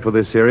prepared for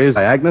this series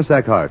by Agnes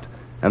Eckhart,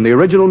 and the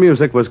original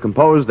music was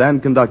composed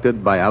and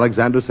conducted by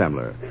Alexander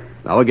Semler.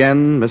 Now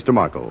again, Mr.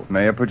 Markle.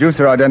 May a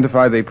producer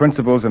identify the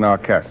principals in our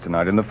cast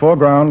tonight? In the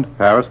foreground,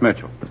 Paris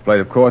Mitchell. Was played,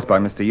 of course, by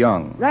Mr.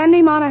 Young.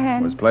 Randy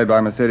Monahan. Was played by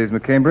Mercedes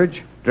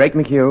McCambridge. Drake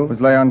McHugh. Was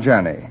Leon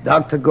Janney.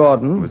 Dr.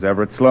 Gordon. Was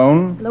Everett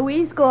Sloan.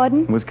 Louise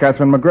Gordon. Was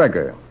Catherine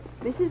McGregor.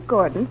 Mrs.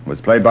 Gordon. Was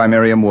played by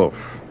Miriam Wolfe.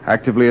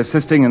 Actively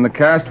assisting in the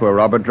cast were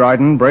Robert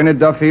Dryden, Brainerd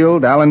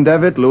Duffield, Alan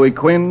Devitt, Louis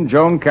Quinn,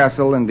 Joan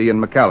Castle, and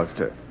Ian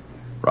McAllister.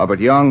 Robert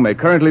Young may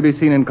currently be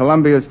seen in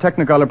Columbia's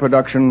Technicolor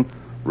production,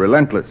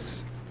 Relentless.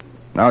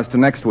 Now it's to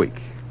next week.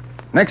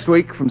 Next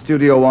week, from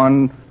Studio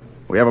One,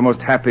 we have a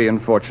most happy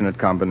and fortunate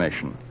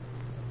combination.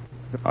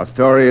 Our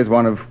story is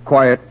one of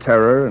quiet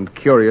terror and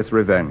curious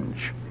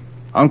revenge.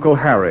 Uncle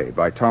Harry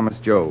by Thomas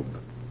Job.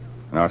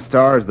 And our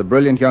star is the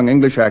brilliant young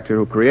English actor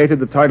who created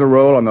the title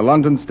role on the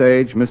London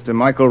stage, Mr.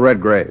 Michael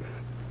Redgrave.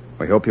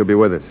 We hope you'll be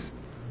with us.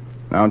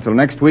 Now, until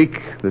next week,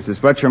 this is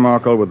Fletcher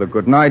Markle with a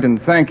good night and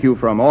thank you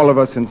from all of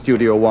us in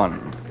Studio One.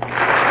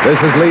 This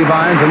is Lee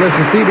Vines, and this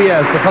is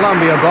CBS, the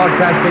Columbia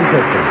Broadcasting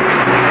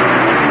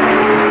System.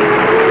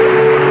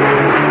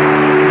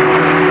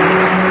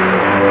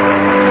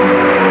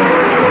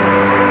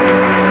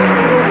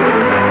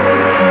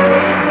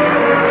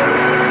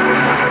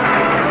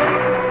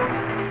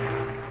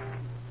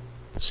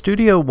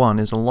 Studio One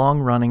is a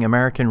long-running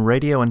American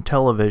radio and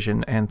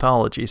television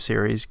anthology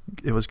series.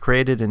 It was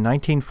created in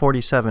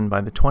 1947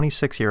 by the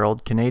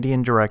 26-year-old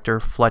Canadian director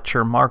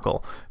Fletcher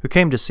Markle, who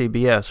came to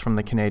CBS from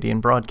the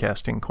Canadian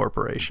Broadcasting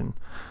Corporation.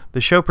 The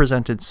show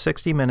presented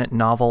 60-minute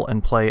novel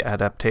and play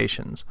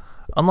adaptations.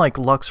 Unlike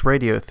Lux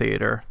Radio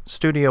Theater,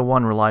 Studio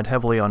One relied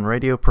heavily on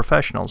radio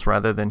professionals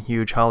rather than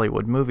huge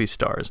Hollywood movie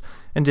stars,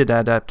 and did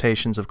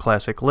adaptations of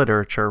classic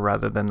literature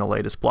rather than the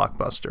latest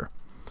blockbuster.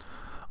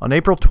 On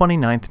April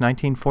 29,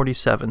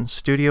 1947,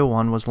 Studio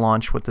One was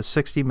launched with the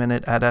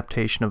 60-minute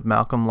adaptation of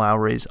Malcolm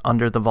Lowry's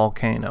Under the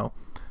Volcano.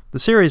 The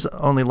series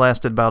only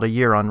lasted about a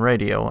year on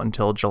radio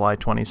until July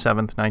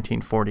 27,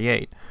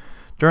 1948.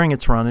 During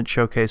its run, it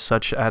showcased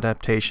such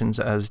adaptations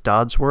as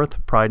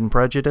Dodsworth, Pride and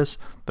Prejudice,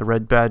 The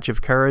Red Badge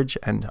of Courage,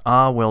 and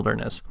Ah,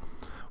 Wilderness.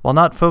 While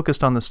not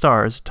focused on the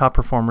stars, top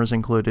performers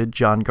included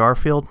John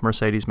Garfield,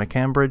 Mercedes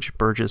McCambridge,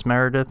 Burgess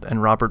Meredith,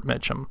 and Robert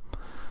Mitchum.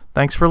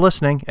 Thanks for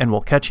listening, and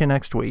we'll catch you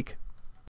next week.